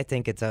pizza. I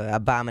think it's an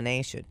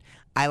abomination.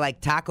 I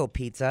like taco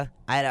pizza.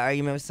 I had an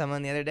argument with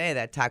someone the other day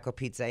that taco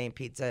pizza ain't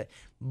pizza.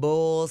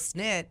 Bull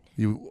snit.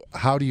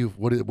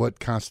 What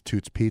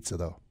constitutes pizza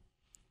though?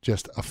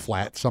 Just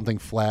something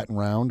flat and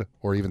round,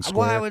 or even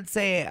square? Well, I would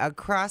say a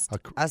crust,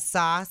 a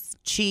sauce,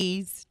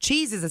 cheese.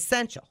 Cheese is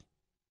essential.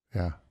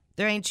 Yeah.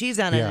 There ain't cheese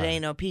on it, it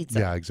ain't no pizza.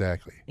 Yeah,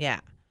 exactly.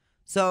 Yeah.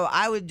 So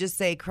I would just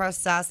say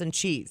crust, sauce, and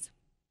cheese.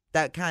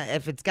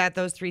 If it's got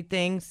those three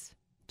things.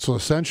 So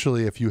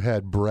essentially, if you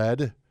had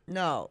bread,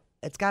 No,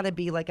 it's got to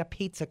be like a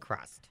pizza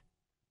crust.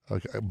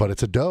 okay, but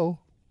it's a dough.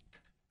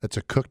 It's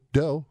a cooked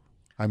dough.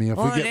 I mean, if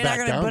we get they're back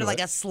not down gonna put to like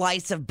it, a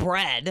slice of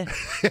bread.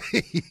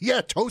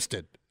 yeah,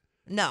 toasted.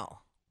 No,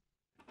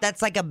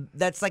 that's like a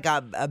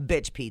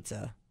bitch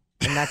pizza,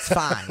 and that's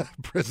fine.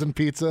 Prison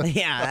pizza.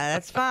 Yeah,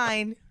 that's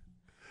fine.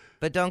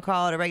 But don't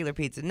call it a regular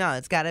pizza. No,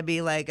 it's got to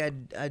be like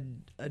a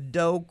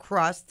dough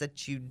crust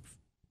that you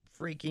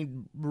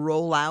freaking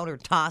roll out or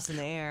toss in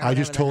the air. I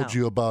just whatever the told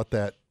hell. you about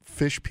that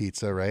fish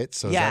pizza, right?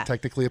 So is Yeah. that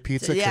technically a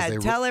pizza? So, 'Cause yeah, they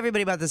tell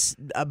everybody about this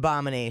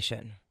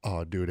abomination.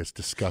 Oh, dude, it's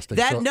disgusting.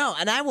 No,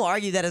 and I will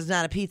argue that is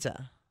not a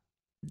pizza.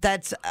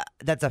 That's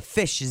a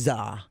fish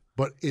za.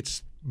 But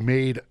it's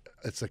made.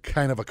 It's a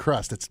kind of a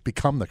crust. It's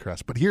become the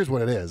crust. But here's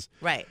what it is.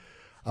 Right.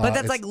 But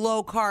that's it's- like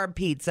low carb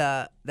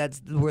pizza.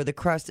 That's where the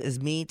crust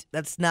is meat.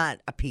 That's not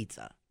a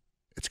pizza.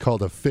 It's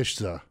called a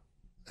fishza,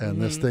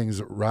 and this Mm-hmm.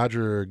 thing's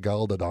Roger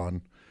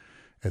Galdadon.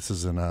 This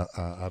is in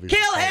obviously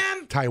Kill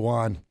him!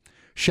 Taiwan,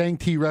 Shang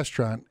Ti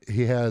restaurant.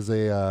 He has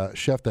a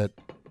chef that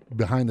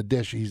behind the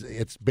dish.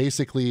 It's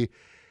basically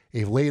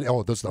a laid.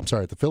 Oh, I'm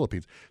sorry, the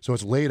Philippines. So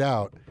it's laid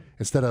out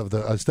instead of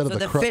the So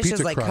the fish pizza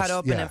is like crust. cut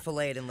open yeah. and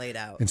filleted and laid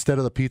out. Instead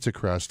of the pizza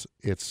crust,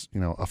 it's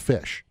a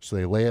fish. So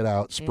they lay it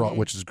out, sprawl,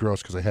 which is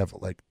gross because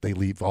they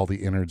leave all the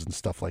innards and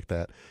stuff like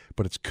that.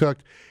 But it's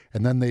cooked,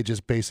 and then they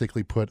just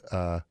basically put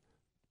the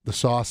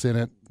sauce in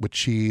it with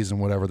cheese and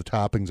whatever the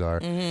toppings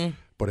are. Mm-hmm.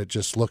 But it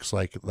just looks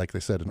like they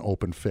said, an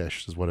open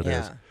fish is what it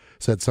is. Yeah.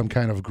 Said some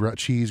kind of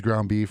cheese,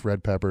 ground beef,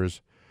 red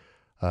peppers.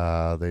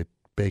 They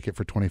bake it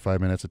for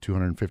 25 minutes at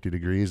 250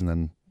 degrees, and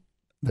then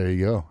there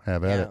you go.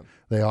 Have at it.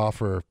 They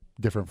offer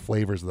different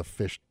flavors of the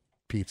fish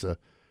pizza: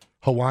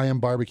 Hawaiian,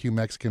 barbecue,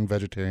 Mexican,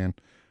 vegetarian,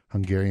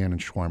 Hungarian,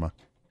 and shawarma.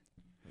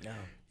 No.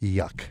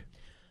 Yuck.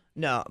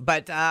 No,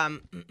 but I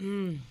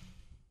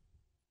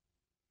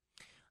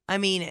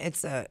mean,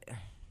 it's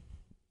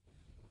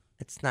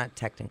not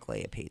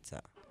technically a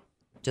pizza.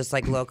 Just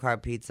like low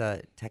carb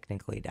pizza,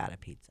 technically not a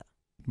pizza.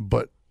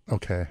 But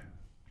okay.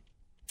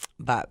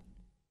 But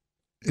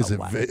is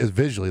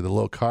visually the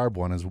low carb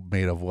one is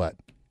made of what?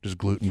 Just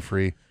gluten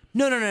free?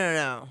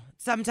 No.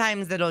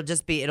 Sometimes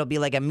it'll be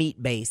like a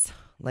meat base.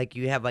 Like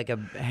you have like a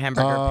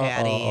hamburger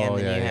patty, and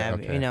then you have,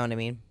 okay. you know what I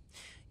mean?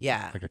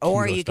 Yeah. Like a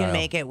Or keto you can style.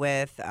 make it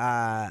with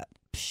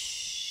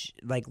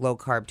like low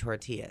carb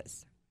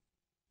tortillas,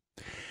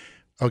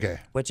 Okay.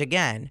 which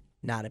again,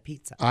 not a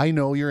pizza. I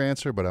know your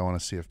answer, but I want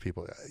to see if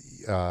people.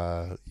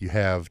 You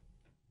have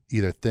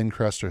either thin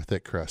crust or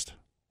thick crust.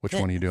 Which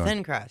one are you doing?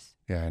 Thin crust.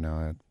 Yeah, I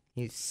know.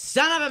 You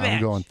son of a bitch.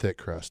 I'm going thick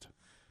crust.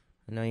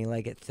 I know you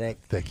like it thick.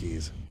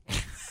 Thickies.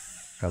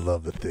 I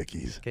love the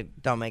thickies.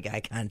 Don't make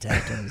eye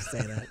contact when you say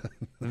that.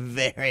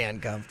 Very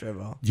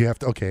uncomfortable. You have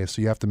to. Okay,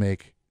 so you have to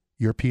make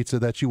your pizza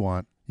that you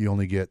want. You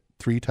only get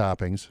 3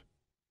 toppings.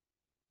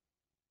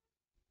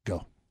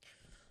 Go.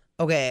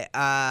 Okay,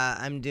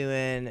 I'm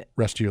doing.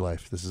 Rest of your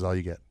life. This is all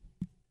you get.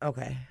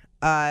 Okay,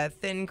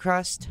 thin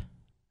crust.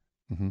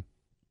 Mm-hmm.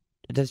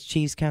 Does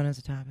cheese count as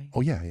a topping?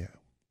 Oh yeah.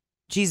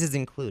 Cheese is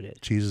included.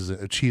 Cheese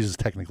is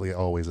technically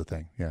always a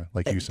thing. Yeah,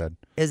 like you said.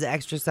 Is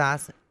extra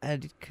sauce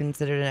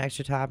considered an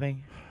extra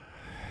topping?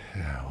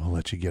 Yeah, we'll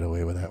let you get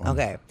away with that one.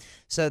 Okay,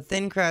 so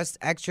thin crust,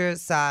 extra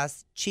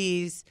sauce,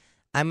 cheese.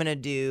 I'm gonna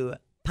do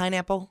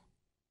pineapple,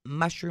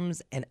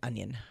 mushrooms, and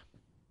onion.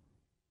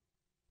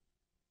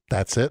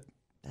 That's it.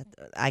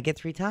 I get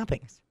 3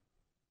 toppings.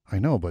 I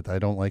know, but I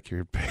don't like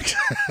your picks.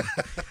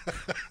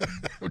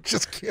 I'm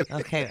just kidding.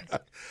 Okay,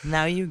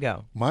 now you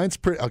go. Mine's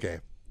pretty okay.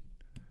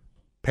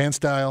 Pan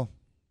style,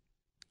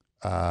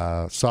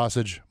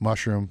 sausage,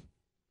 mushroom.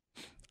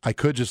 I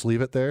could just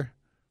leave it there,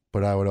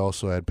 but I would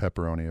also add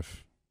pepperoni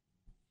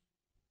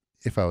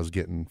if I was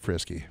getting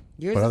frisky.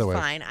 Yours but is otherwise,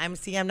 fine.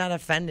 I'm not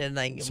offended.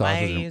 Like why sausage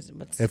are and- you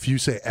using? if you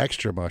say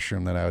extra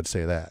mushroom, then I would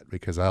say that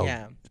because I'll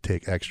Yeah.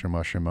 take extra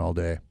mushroom all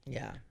day.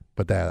 Yeah.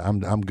 But that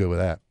I'm good with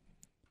that.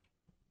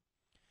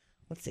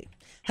 Let's see.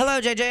 Hello,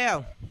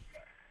 JJO.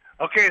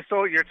 Okay,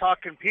 so you're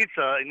talking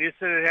pizza, and you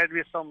said it had to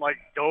be some like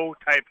dough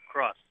type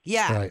crust.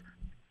 Yeah. Right.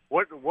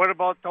 What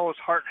about those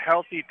heart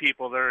healthy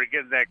people that are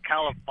getting that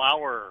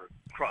cauliflower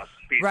crust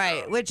pizza?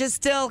 Right, which is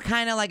still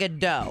kind of like a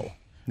dough.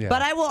 Yeah.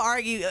 But I will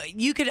argue,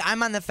 you could.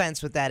 I'm on the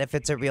fence with that if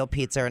it's a real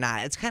pizza or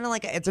not. It's kind of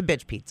like it's a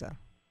bitch pizza.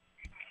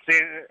 See,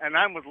 and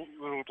I'm with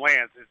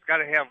Lance. It's got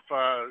to have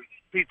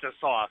pizza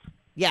sauce.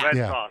 Yeah. Red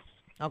Yeah. sauce.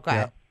 Okay.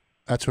 Yeah.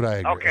 That's what I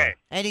agree. Okay.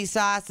 Any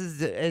sauce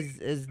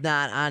is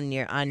not on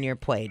your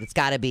plate. It's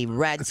got to be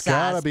red It's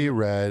sauce. gotta be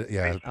red.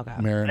 Yeah. Okay.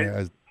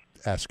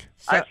 Marinara-esque.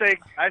 I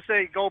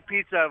say go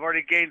pizza. I've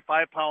already gained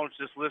 5 pounds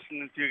just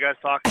listening to you guys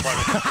talk about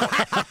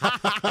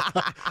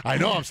it. I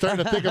know. I'm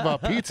starting to think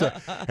about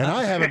pizza, and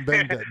I haven't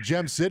been to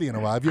Gem City in a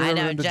while. Have you I ever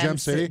know, been to Gem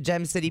City?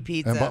 Gem City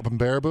Pizza. And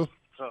Baraboo?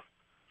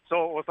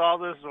 So with all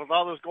this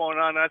going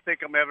on, I think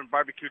I'm having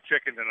barbecue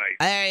chicken tonight.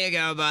 There you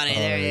go, buddy.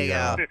 There you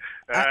go.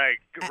 All right,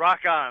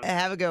 rock on.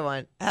 Have a good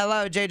one.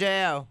 Hello,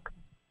 JJO.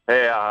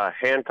 Hey,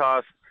 hand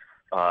tossed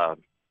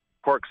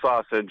pork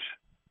sausage,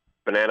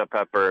 banana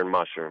pepper, and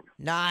mushroom.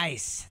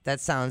 Nice. That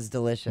sounds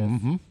delicious.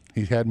 Mm-hmm.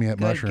 He had me at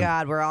Good mushroom.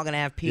 God, we're all gonna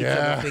have pizza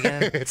Yeah. this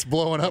weekend. It's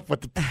blowing up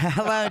with the.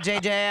 Hello,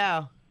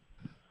 JJO.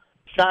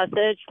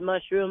 Sausage,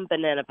 mushroom,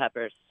 banana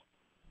peppers.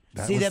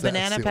 That See was the that-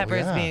 banana see-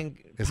 peppers yeah. being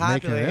It's popular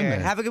making it in here. there.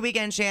 Have a good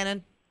weekend,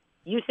 Shannon.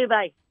 You too,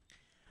 bye.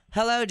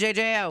 Hello,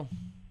 JJO.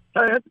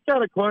 Hey, I just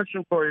got a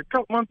question for you. A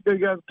couple months ago, you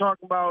guys were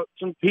talking about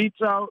some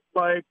pizza out,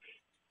 like,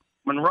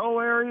 Monroe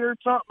area or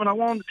something, and I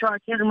wanted to try. I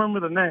can't remember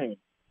the name.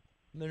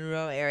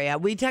 Monroe area.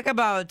 We talk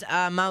about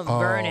Mount Oh,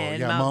 Vernon.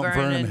 yeah, Mount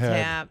Vernon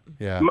Head. Tap.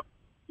 Yeah.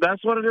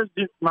 That's what it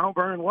is. Mount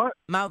Vernon what?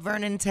 Mount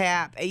Vernon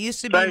Tap. It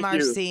used to be Thank you.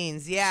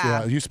 Marcine's.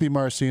 Yeah. It used to be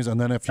Marcine's, and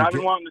then if you I've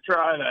been get, wanting to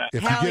try that.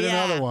 if Hell you get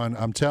yeah. another one,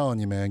 I'm telling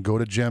you, man, go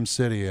to Gem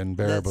City in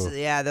Baraboo.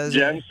 Yeah, those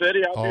Gem are.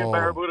 City, I'll be in Oh,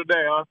 Baraboo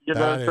today. I'll get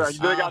that those tried. is-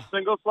 Do they got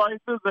single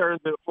slices or is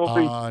it full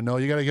pizza? No,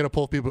 you got to get a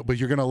full pizza, but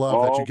you're gonna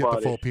love that Oh, you get buddy.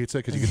 the full pizza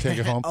because you can take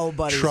it home. Oh,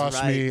 buddy's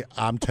Trust me, right.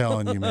 I'm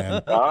telling you,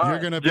 man. All You're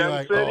right, gonna be Gem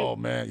like, City. oh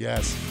man,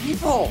 yes.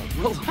 People,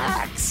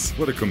 relax.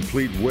 What a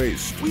complete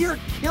waste We are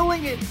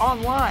killing it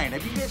online.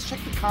 Have you guys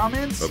checked the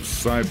comments? of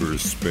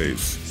cyberspace.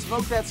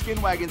 Smoke That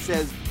Skin Wagon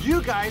says,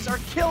 you guys are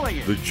killing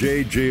it. The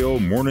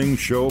JJO Morning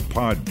Show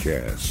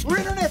Podcast. We're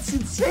internet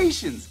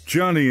sensations.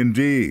 Johnny and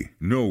D,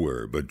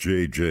 nowhere but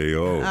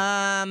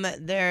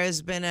JJO.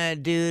 There's been a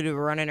dude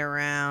running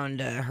around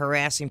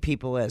harassing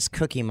people as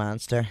Cookie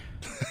Monster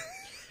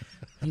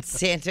in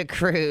Santa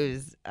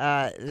Cruz.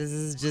 This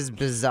is just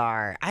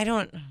bizarre. I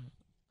don't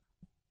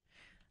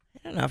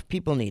know if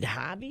people need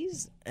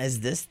hobbies. Is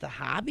this the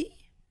hobby?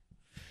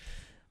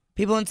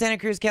 People in Santa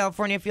Cruz,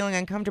 California feeling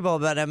uncomfortable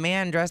about a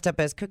man dressed up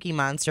as Cookie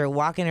Monster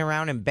walking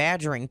around and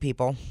badgering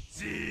people.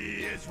 C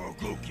is for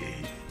cookie,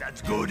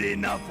 that's good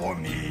enough for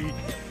me.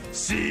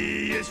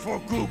 C is for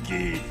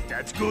cookie,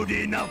 that's good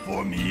enough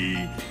for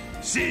me.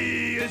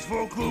 C is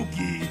for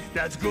cookie,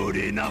 that's good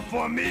enough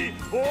for me.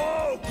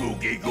 Oh,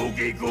 cookie,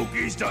 cookie,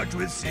 cookie starts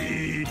with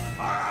C.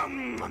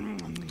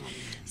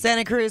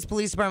 Santa Cruz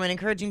Police Department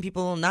encouraging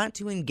people not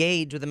to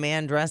engage with a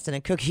man dressed in a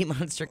Cookie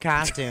Monster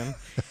costume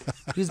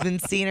who's been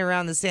seen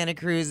around the Santa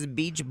Cruz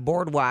Beach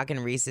boardwalk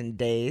in recent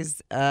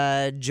days.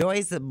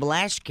 Joyce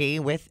Blaschke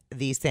with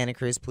the Santa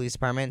Cruz Police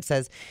Department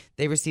says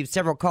they received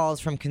several calls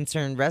from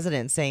concerned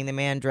residents saying the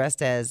man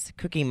dressed as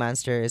Cookie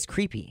Monster is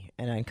creepy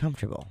and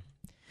uncomfortable.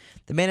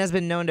 The man has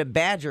been known to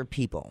badger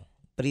people,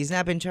 but he's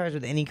not been charged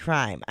with any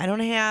crime. I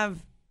don't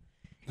have...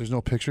 There's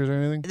no pictures or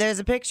anything? There's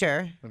a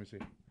picture. Let me see.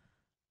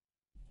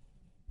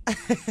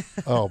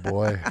 Oh,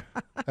 boy.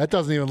 That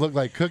doesn't even look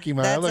like Cookie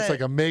Monster. That looks like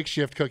a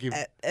makeshift Cookie.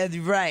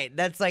 Right.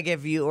 That's like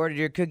if you ordered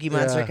your Cookie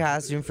Monster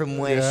costume from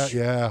Wish.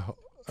 Yeah.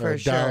 For a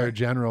Dollar sure.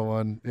 General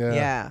one. Yeah.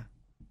 Yeah.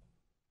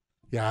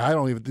 Yeah, I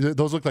don't even...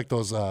 Those look like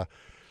those... what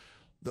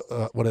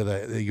are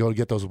they? You go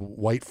get those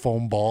white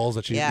foam balls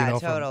that you know,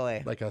 totally.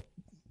 From like a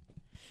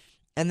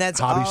and that's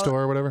hobby all,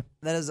 store or whatever.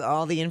 That is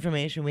all the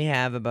information we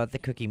have about the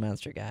Cookie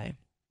Monster guy.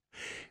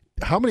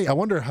 I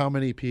wonder how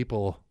many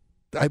people...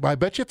 I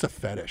bet you it's a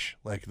fetish,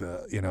 like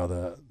the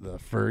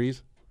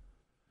furries.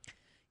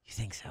 You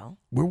think so?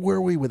 Where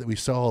were we with it? We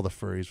saw all the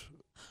furries.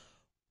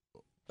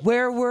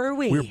 Where were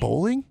we? We were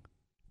bowling?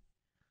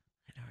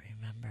 I don't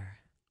remember.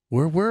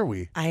 Where were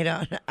we? I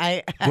don't.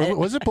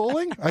 Was it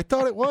bowling? I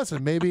thought it was,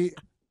 and maybe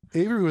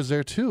Avery was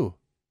there too.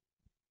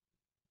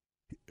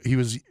 He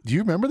was. Do you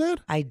remember that?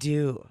 I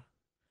do.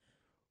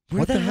 Where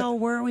What the the hell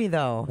were we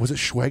though? Was it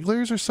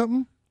Schwegler's or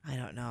something? I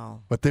don't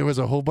know. But there was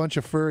a whole bunch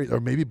of furries, or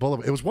maybe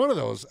bowling. It was one of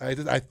those.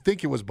 I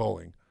think it was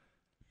bowling.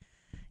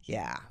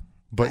 Yeah.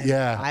 But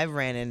I've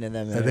ran into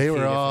them. And they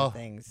were all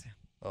things.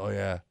 Oh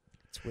yeah.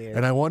 It's weird.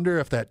 And I wonder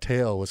if that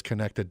tail was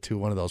connected to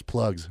one of those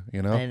plugs.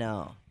 You know. I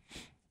know.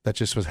 That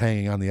just was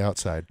hanging on the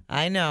outside.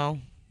 I know.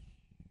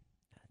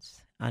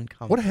 That's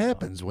uncomfortable. What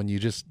happens when you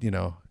just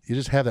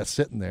have that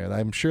sitting there?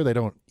 I'm sure they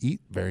don't eat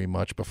very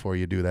much before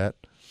you do that.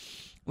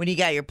 When you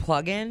got your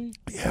plug in?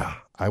 Yeah,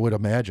 I would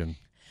imagine.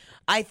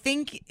 I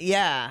think,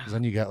 yeah. 'Cause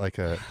then you got like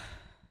a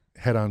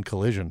head-on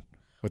collision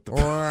with the,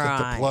 Right. with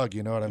the plug.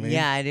 You know what I mean?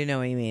 Yeah, I do know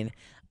what you mean.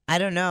 I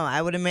don't know.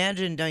 I would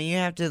imagine, don't you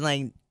have to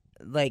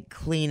like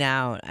clean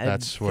out? I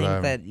That's what think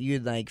I'm- that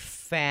you'd like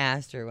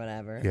fast or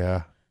whatever.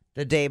 Yeah.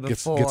 The day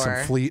before. Get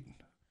some fleet.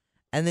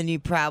 And then you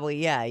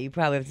probably have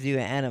to do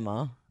an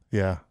enema.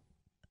 Yeah.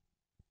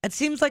 It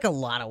seems like a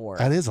lot of work.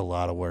 That is a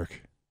lot of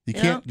work. You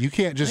You can't know? you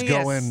can't just I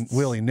go guess- in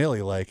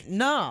willy-nilly like.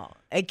 No,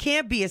 it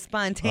can't be a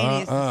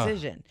spontaneous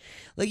decision.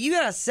 Like you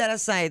got to set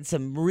aside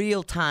some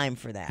real time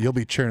for that. You'll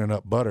be churning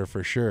up butter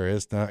for sure.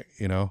 It's not,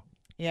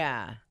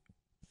 Yeah.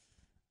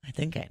 I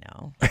think I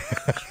know.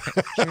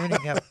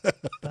 Churning up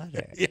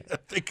butter. Yeah,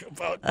 think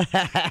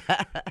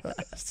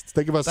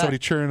about somebody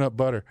churning up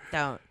butter.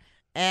 Don't.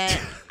 And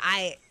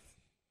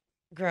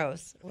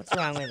gross. What's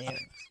wrong with you?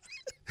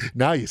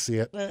 Now you see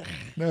it. Ugh.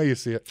 Now you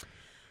see it.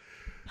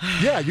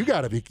 Yeah, you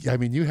got to be. I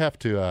mean, you have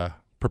to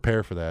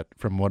prepare for that.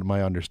 From what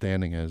my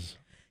understanding is.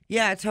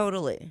 Yeah,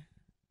 totally.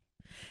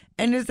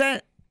 And is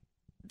that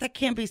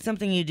can't be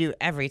something you do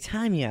every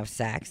time you have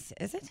sex,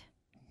 is it?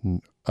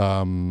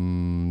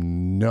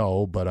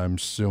 No, but I'm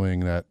suing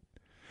that.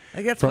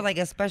 Like that's for like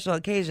a special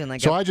occasion. Like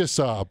So I just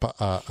saw a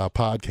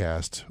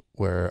podcast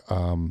where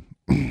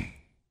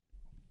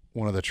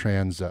one of the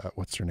trans,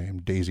 what's her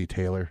name, Daisy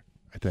Taylor,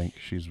 I think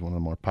she's one of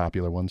the more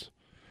popular ones.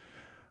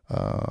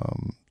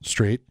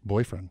 Straight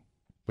boyfriend,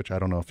 which I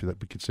don't know if that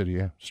would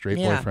consider straight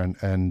boyfriend,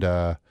 and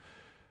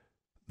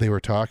they were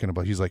talking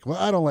about. He's like, well,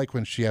 I don't like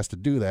when she has to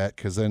do that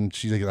because then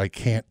she's like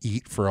can't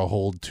eat for a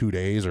whole 2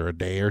 days or a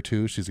day or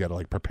two. She's got to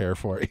like prepare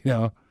for it,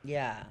 Yeah.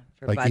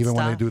 For like butt even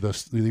when stuff.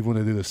 they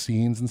do the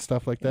scenes and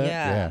stuff like that.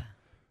 Yeah.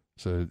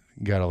 So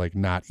you got to like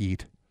not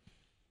eat.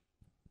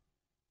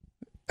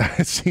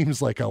 It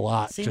seems like a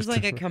lot. Seems just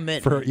like a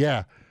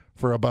commitment.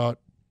 For about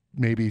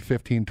maybe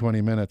 15,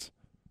 20 minutes.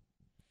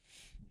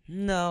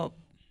 No,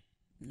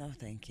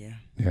 thank you.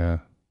 Yeah.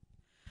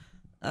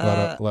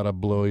 A lot of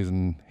blowies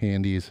and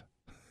handies.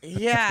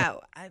 Yeah,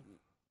 I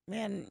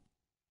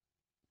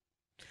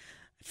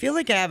feel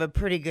like I have a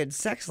pretty good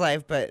sex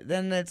life, but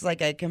then it's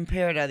like I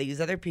compare to these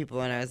other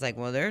people, and I was like,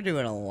 well, they're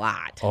doing a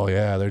lot. Oh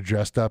yeah, they're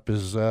dressed up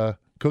as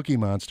Cookie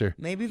Monster.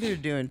 Maybe they're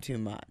doing too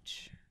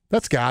much.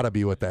 That's got to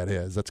be what that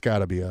is. That's got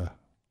to be a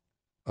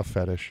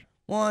fetish.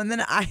 Well, and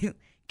then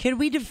can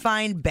we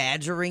define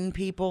badgering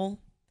people?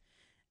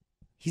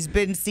 He's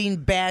been seen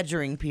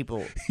badgering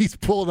people. He's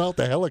pulling out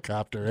the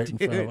helicopter right in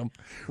front of him.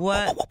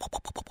 What?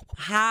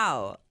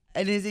 How?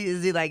 And is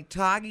he like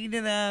talking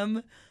to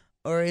them,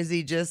 or is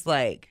he just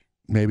like?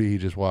 Maybe he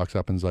just walks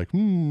up and is like,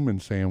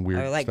 and saying weird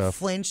Or like stuff.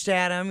 flinched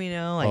at him,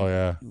 like, oh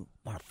yeah.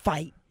 Want to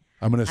fight?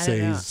 I'm gonna I don't say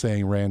know. he's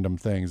saying random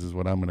things is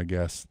what I'm gonna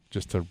guess,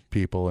 just to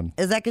people and.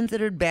 Is that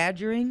considered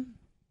badgering?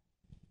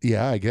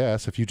 Yeah, I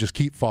guess if you just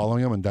keep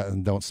following them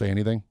and don't say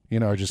anything,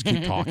 or just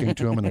keep talking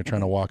to them and they're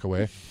trying to walk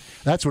away.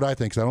 That's what I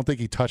think. 'Cause I don't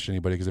think he touched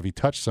anybody. Because if he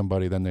touched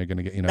somebody, then they're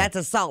gonna get That's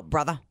assault,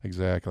 brother.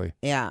 Exactly.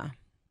 Yeah.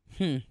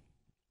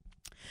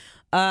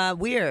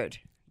 Weird.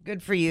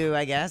 Good for you,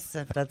 I guess,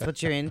 if that's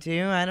what you're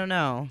into. I don't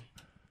know.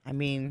 I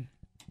mean,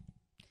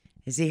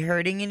 is he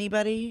hurting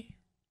anybody?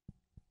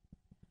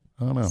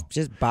 I don't know.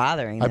 Just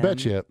bothering them. I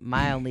bet you.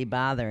 Mildly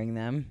bothering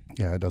them.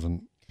 Yeah, it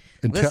doesn't.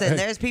 Listen,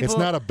 there's people. It's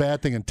not a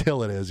bad thing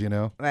until it is,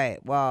 Right.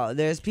 Well,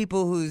 there's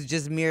people whose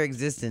just mere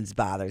existence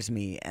bothers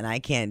me, and I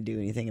can't do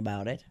anything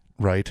about it.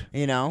 Right.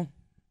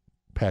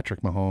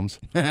 Patrick Mahomes.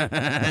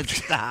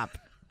 Stop.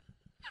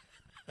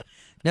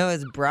 No,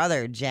 his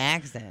brother,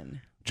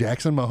 Jackson.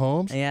 Jackson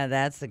Mahomes? Yeah,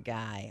 that's the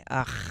guy.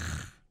 Ugh.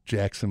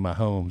 Jackson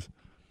Mahomes.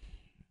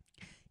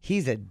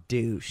 He's a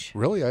douche.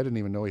 Really? I didn't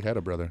even know he had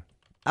a brother.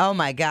 Oh,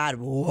 my God.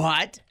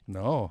 What?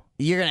 No.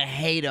 You're going to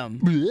hate him.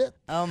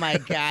 Oh, my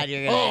God.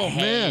 You're going to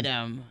hate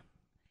him.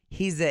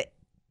 He's an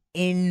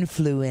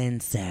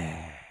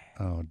influencer.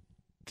 Oh,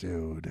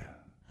 dude.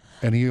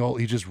 And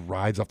he just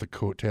rides off the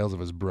coattails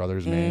of his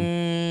brother's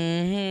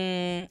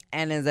name.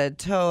 And is a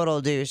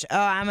total douche. Oh,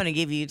 I'm going to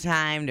give you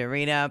time to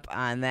read up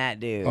on that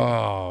dude.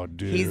 Oh,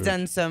 dude. He's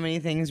done so many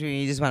things where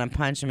you just want to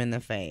punch him in the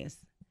face.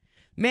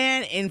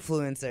 Man,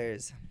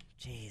 influencers.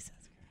 Jesus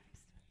Christ.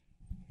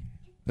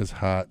 This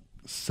hot,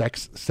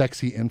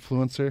 sexy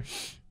influencer.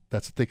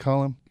 That's what they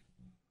call him.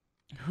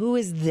 Who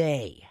is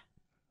they?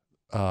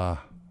 I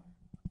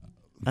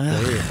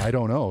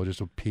don't know.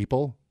 Just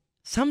people.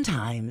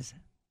 Sometimes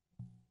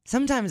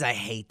I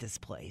hate this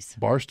place.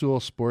 Barstool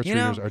sports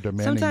readers are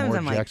demanding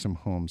more Jackson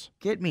Mahomes.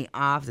 Get me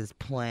off this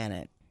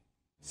planet.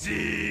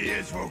 C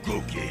is for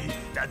cookie.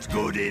 That's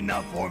good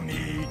enough for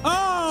me.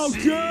 Oh,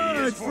 C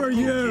good for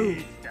you.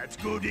 Cookie. That's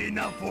good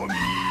enough for me.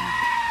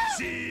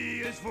 C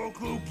is for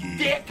cookie.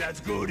 Dick.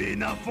 That's good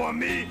enough for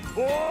me.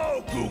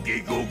 Oh,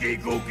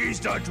 cookie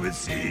starts with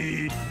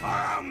C.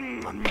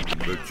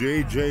 The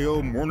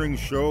JJO Morning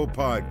Show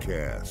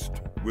podcast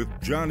with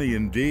Johnny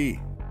and D.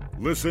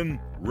 Listen,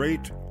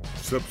 rate,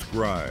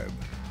 subscribe.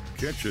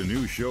 Catch a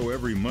new show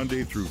every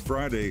Monday through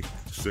Friday,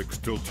 6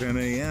 till 10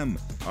 a.m.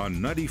 on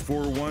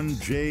 94.1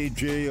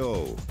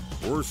 JJO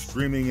or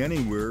streaming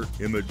anywhere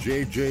in the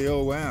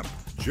JJO app.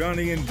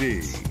 Johnny and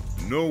D,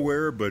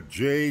 nowhere but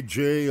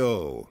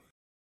JJO.